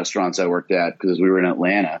some of the restaurants I worked at because we were in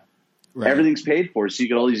Atlanta. Right. Everything's paid for. So you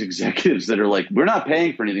get all these executives that are like, we're not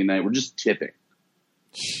paying for anything tonight. We're just tipping.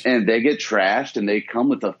 And they get trashed and they come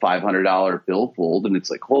with a $500 billfold. And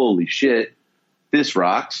it's like, holy shit, this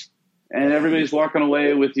rocks. And everybody's walking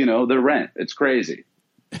away with, their rent. It's crazy.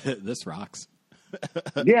 This rocks.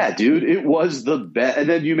 Yeah, dude, it was the best. And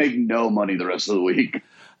then you make no money the rest of the week.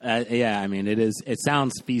 Yeah, I mean, it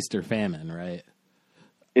sounds feast or famine, right?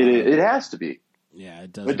 It has to be. Yeah,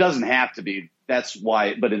 it does. It doesn't have to be. That's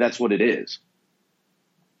why, but that's what it is.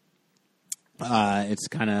 It's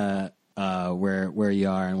kind of where you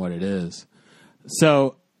are and what it is.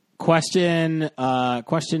 So, question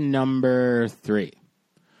number 3.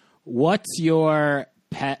 What's your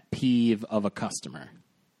pet peeve of a customer?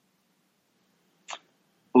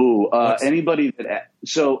 Ooh, anybody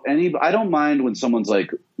I don't mind when someone's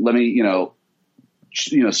like, let me,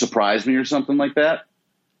 surprise me or something like that.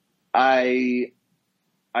 I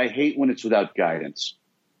hate when it's without guidance.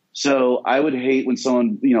 So I would hate when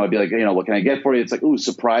someone, I'd be like, what can I get for you? It's like, ooh,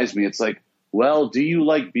 surprise me. It's like, well, do you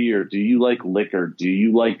like beer? Do you like liquor? Do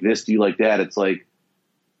you like this? Do you like that? It's like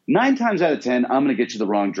 9 times out of 10, I'm going to get you the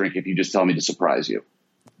wrong drink if you just tell me to surprise you.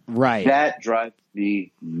 Right. That drives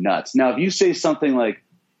me nuts. Now, if you say something like,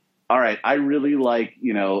 all right, I really like, a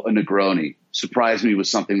Negroni. Surprise me with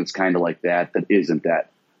something that's kind of like that isn't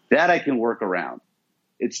that. That I can work around.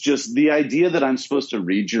 It's just the idea that I'm supposed to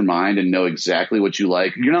read your mind and know exactly what you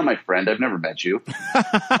like. You're not my friend. I've never met you.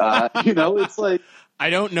 It's like, I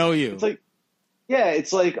don't know you. It's like, yeah,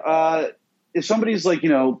 it's like, if somebody's like,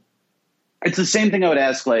 it's the same thing I would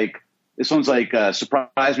ask, like, if someone's like,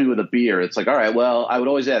 surprise me with a beer. It's like, all right, well, I would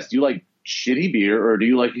always ask, do you like shitty beer or do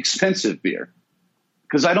you like expensive beer?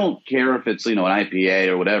 Because I don't care if it's, an IPA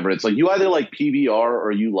or whatever. It's like, you either like PBR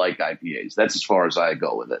or you like IPAs. That's as far as I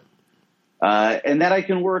go with it. And that I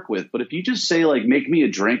can work with. But if you just say, like, make me a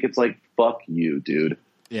drink, it's like, fuck you, dude.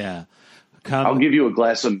 Yeah. I'll give you a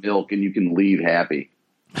glass of milk and you can leave happy.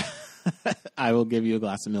 I will give you a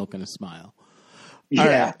glass of milk and a smile. Yeah. All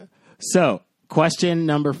right. So, question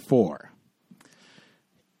number 4.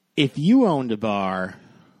 If you owned a bar,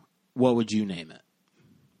 what would you name it?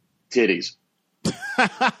 Titties.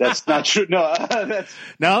 That's not true. No,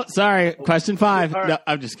 no. Sorry. Question 5. Right. No,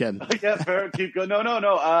 I'm just kidding. Yeah, fair. Keep going.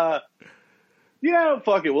 No. Yeah,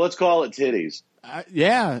 fuck it. Well, let's call it Titties.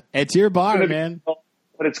 Yeah, it's your bar, man.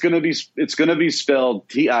 But it's gonna be spelled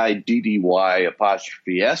TIDDY''S.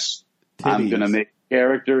 I'm gonna make a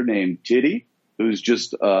character named Titty, who's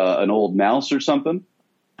just an old mouse or something.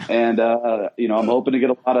 And I'm hoping to get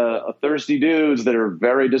a lot of thirsty dudes that are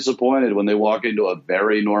very disappointed when they walk into a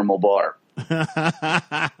very normal bar.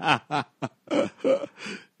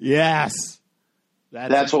 Yes,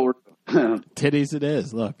 that's what we're Titties. It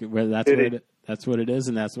is. Look, that's what it is,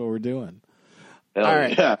 and that's what we're doing. Hell all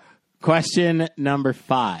right. Yeah. Question number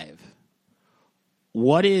 5.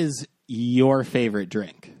 What is your favorite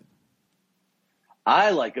drink?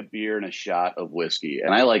 I like a beer and a shot of whiskey,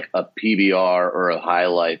 and I like a PBR or a High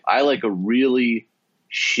Life. I like a really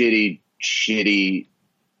shitty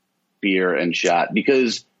beer and shot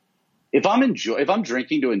because if I'm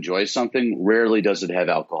drinking to enjoy something, rarely does it have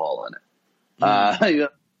alcohol in it.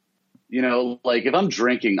 You know, like if I'm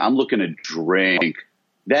drinking, I'm looking to drink.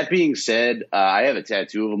 That being said, I have a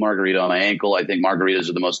tattoo of a margarita on my ankle. I think margaritas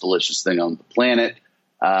are the most delicious thing on the planet.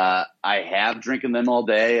 I have drinking them all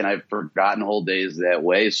day, and I've forgotten whole days that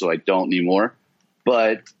way, so I don't anymore.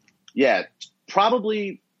 But yeah,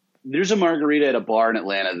 probably there's a margarita at a bar in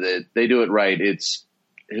Atlanta that they do it right. It's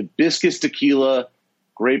hibiscus tequila,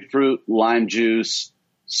 grapefruit, lime juice,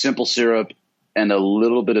 simple syrup, and a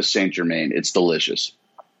little bit of Saint Germain. It's delicious.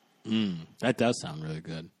 That does sound really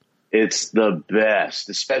good. It's the best,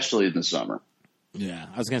 especially in the summer. Yeah,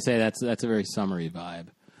 I was going to say that's a very summery vibe.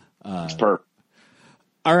 It's perfect.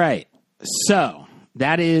 All right, so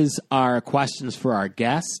that is our questions for our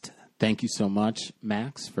guest. Thank you so much,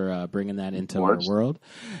 Max, for bringing that into our world.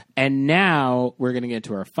 And now we're going to get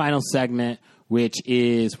to our final segment, which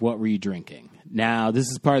is What Were You Drinking? Now, this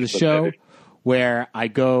is part of the show where I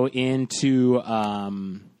go into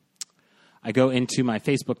my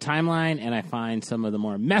Facebook timeline and I find some of the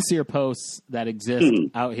more messier posts that exist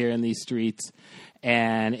out here in these streets.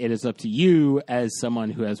 And it is up to you, as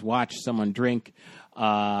someone who has watched someone drink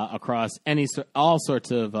across all sorts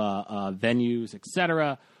of venues,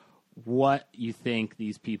 etc., what you think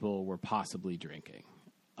these people were possibly drinking.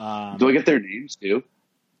 Do I get their names too?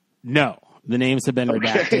 No. The names have been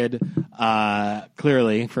redacted,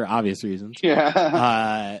 clearly, for obvious reasons.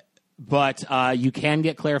 Yeah. But you can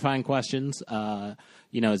get clarifying questions.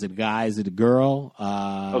 Is it a guy? Is it a girl?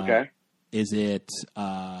 Okay. Is it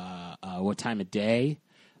what time of day?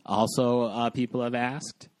 Also, people have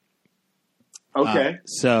asked. Okay.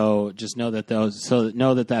 So just know that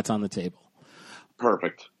that's on the table.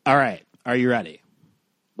 Perfect. All right. Are you ready?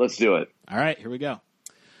 Let's do it. All right. Here we go.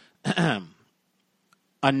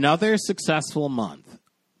 Another successful month.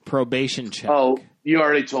 Probation check. Oh, you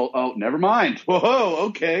already told. Oh, never mind. Whoa.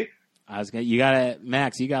 Okay. You gotta,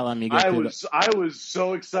 Max. You gotta let me get. I was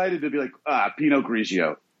so excited to be like Pinot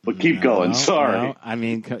Grigio, but keep going. Sorry. No. I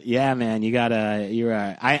mean, yeah, man. You gotta. You're.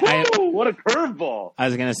 What a curveball! I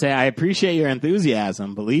was gonna say I appreciate your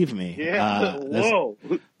enthusiasm. Believe me. Yeah. Whoa.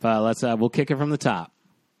 But we'll kick it from the top.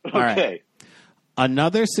 All okay. Right.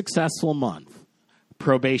 Another successful month.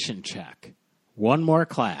 Probation check. One more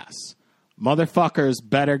class. Motherfuckers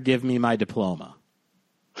better give me my diploma.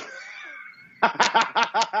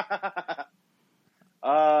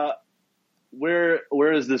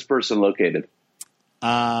 Where is this person located?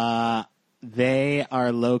 They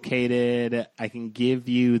are located. I can give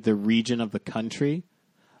you the region of the country.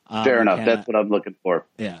 Fair enough. That's what I'm looking for.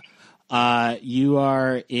 Yeah. You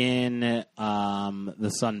are in the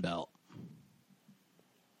Sun Belt.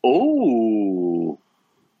 Oh.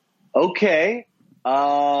 Okay.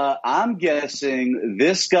 I'm guessing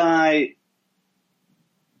this guy,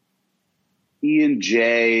 Ian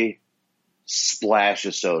J. Splash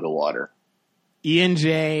of soda water. Ian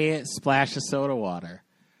J. Splash of soda water.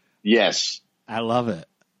 Yes. I love it.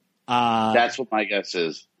 That's what my guess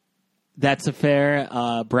is. That's a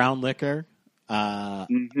fair brown liquor.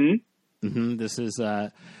 This is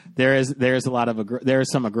there is a lot of there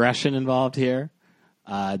is some aggression involved here.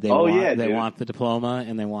 They want the diploma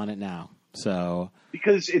and they want it now. So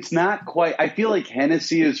because it's not quite. I feel like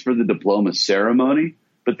Hennessy is for the diploma ceremony,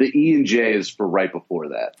 but the E&J is for right before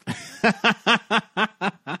that.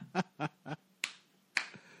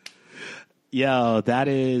 Yo, that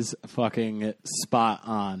is fucking spot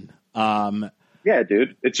on. Yeah,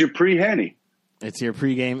 dude, it's your pre-Henny. It's your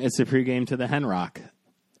pregame. It's the pregame to the Hen Rock.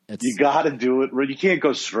 You got to do it. You can't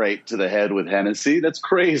go straight to the head with Hennessy. That's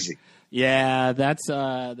crazy. Yeah, that's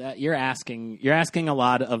that you're asking a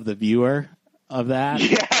lot of the viewer of that.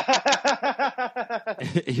 Yeah.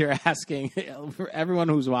 You're asking for everyone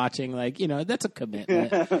who's watching, that's a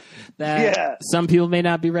commitment that some people may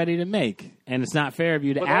not be ready to make, and it's not fair of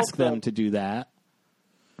you to ask them to do that.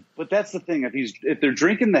 But that's the thing. If they're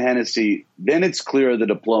drinking the Hennessy, then it's clear the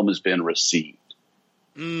diploma's been received.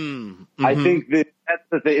 Mm-hmm. I think that's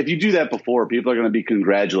the thing. If you do that before, people are going to be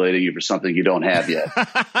congratulating you for something you don't have yet.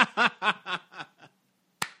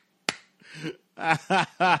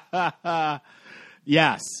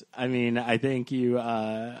 Yes, I mean, I think you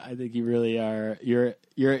really are.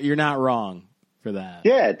 You're not wrong for that.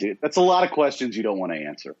 Yeah, dude, that's a lot of questions you don't want to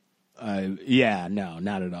answer. Yeah, no,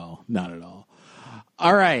 not at all, not at all.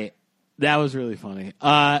 All right. That was really funny.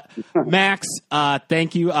 Max,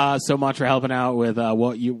 thank you so much for helping out with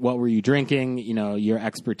what were you drinking? Your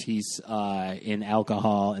expertise in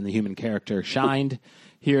alcohol and the human character shined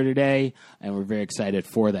here today, and we're very excited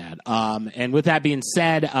for that. And with that being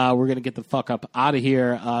said, we're going to get the fuck up out of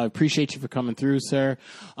here. Appreciate you for coming through, sir.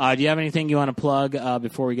 Do you have anything you want to plug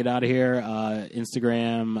before we get out of here?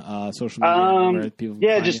 Instagram, social media? Where people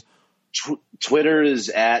can find you? Twitter is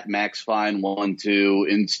at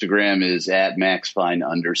MaxFine12. Instagram is at MaxFine_.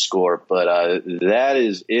 But that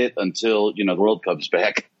is it until the World Cup's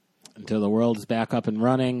back. Until the world is back up and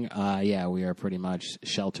running, we are pretty much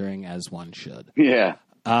sheltering as one should. Yeah.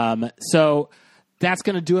 So that's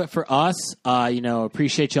going to do it for us.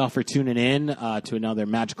 Appreciate y'all for tuning in to another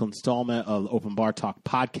magical installment of Open Bar Talk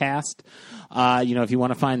podcast. If you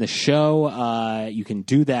want to find the show, you can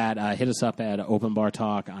do that. Hit us up at Open Bar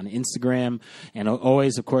Talk on Instagram. And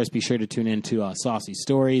always, of course, be sure to tune into Saucy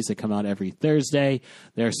Stories. They come out every Thursday.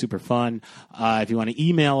 They're super fun. If you want to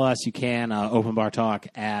email us, you can,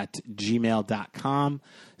 openbartalk@gmail.com.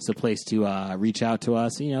 It's a place to reach out to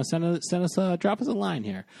us. Send us drop us a line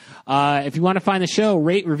here. If you want to find the show,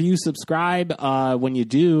 rate, review, subscribe. When you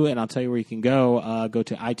do, and I'll tell you where you can go. Go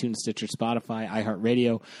to iTunes, Stitcher, Spotify,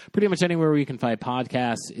 iHeartRadio. Pretty much anywhere where you can find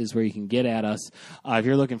podcasts is where you can get at us. If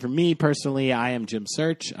you're looking for me personally, I am Jim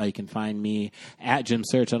Search. You can find me at Jim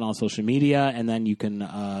Search on all social media, and then you can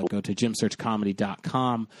go to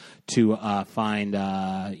jimsearchcomedy.com to find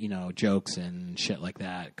jokes and shit like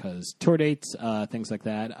that, because tour dates, things like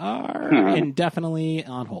that, are indefinitely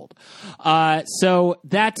on hold. So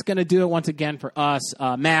that's going to do it once again for us.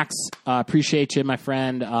 Max, appreciate you, my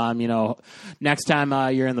friend. Next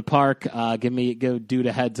time you're in the park, go dude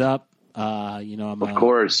a heads up. Of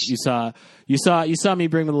course. You saw me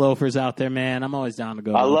bring the loafers out there, man. I'm always down to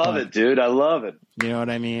go. I love it, dude. I love it. You know what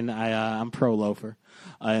I mean? I'm pro loafer.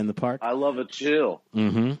 In the park. I love a chill.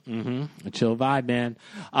 A chill vibe, man.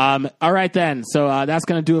 All right, then. So that's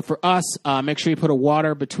going to do it for us. Make sure you put a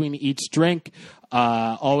water between each drink.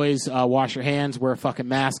 Always wash your hands, wear a fucking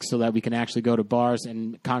mask so that we can actually go to bars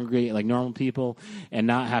and congregate like normal people and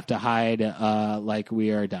not have to hide like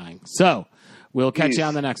we are dying. So we'll catch you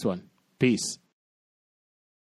on the next one. Peace.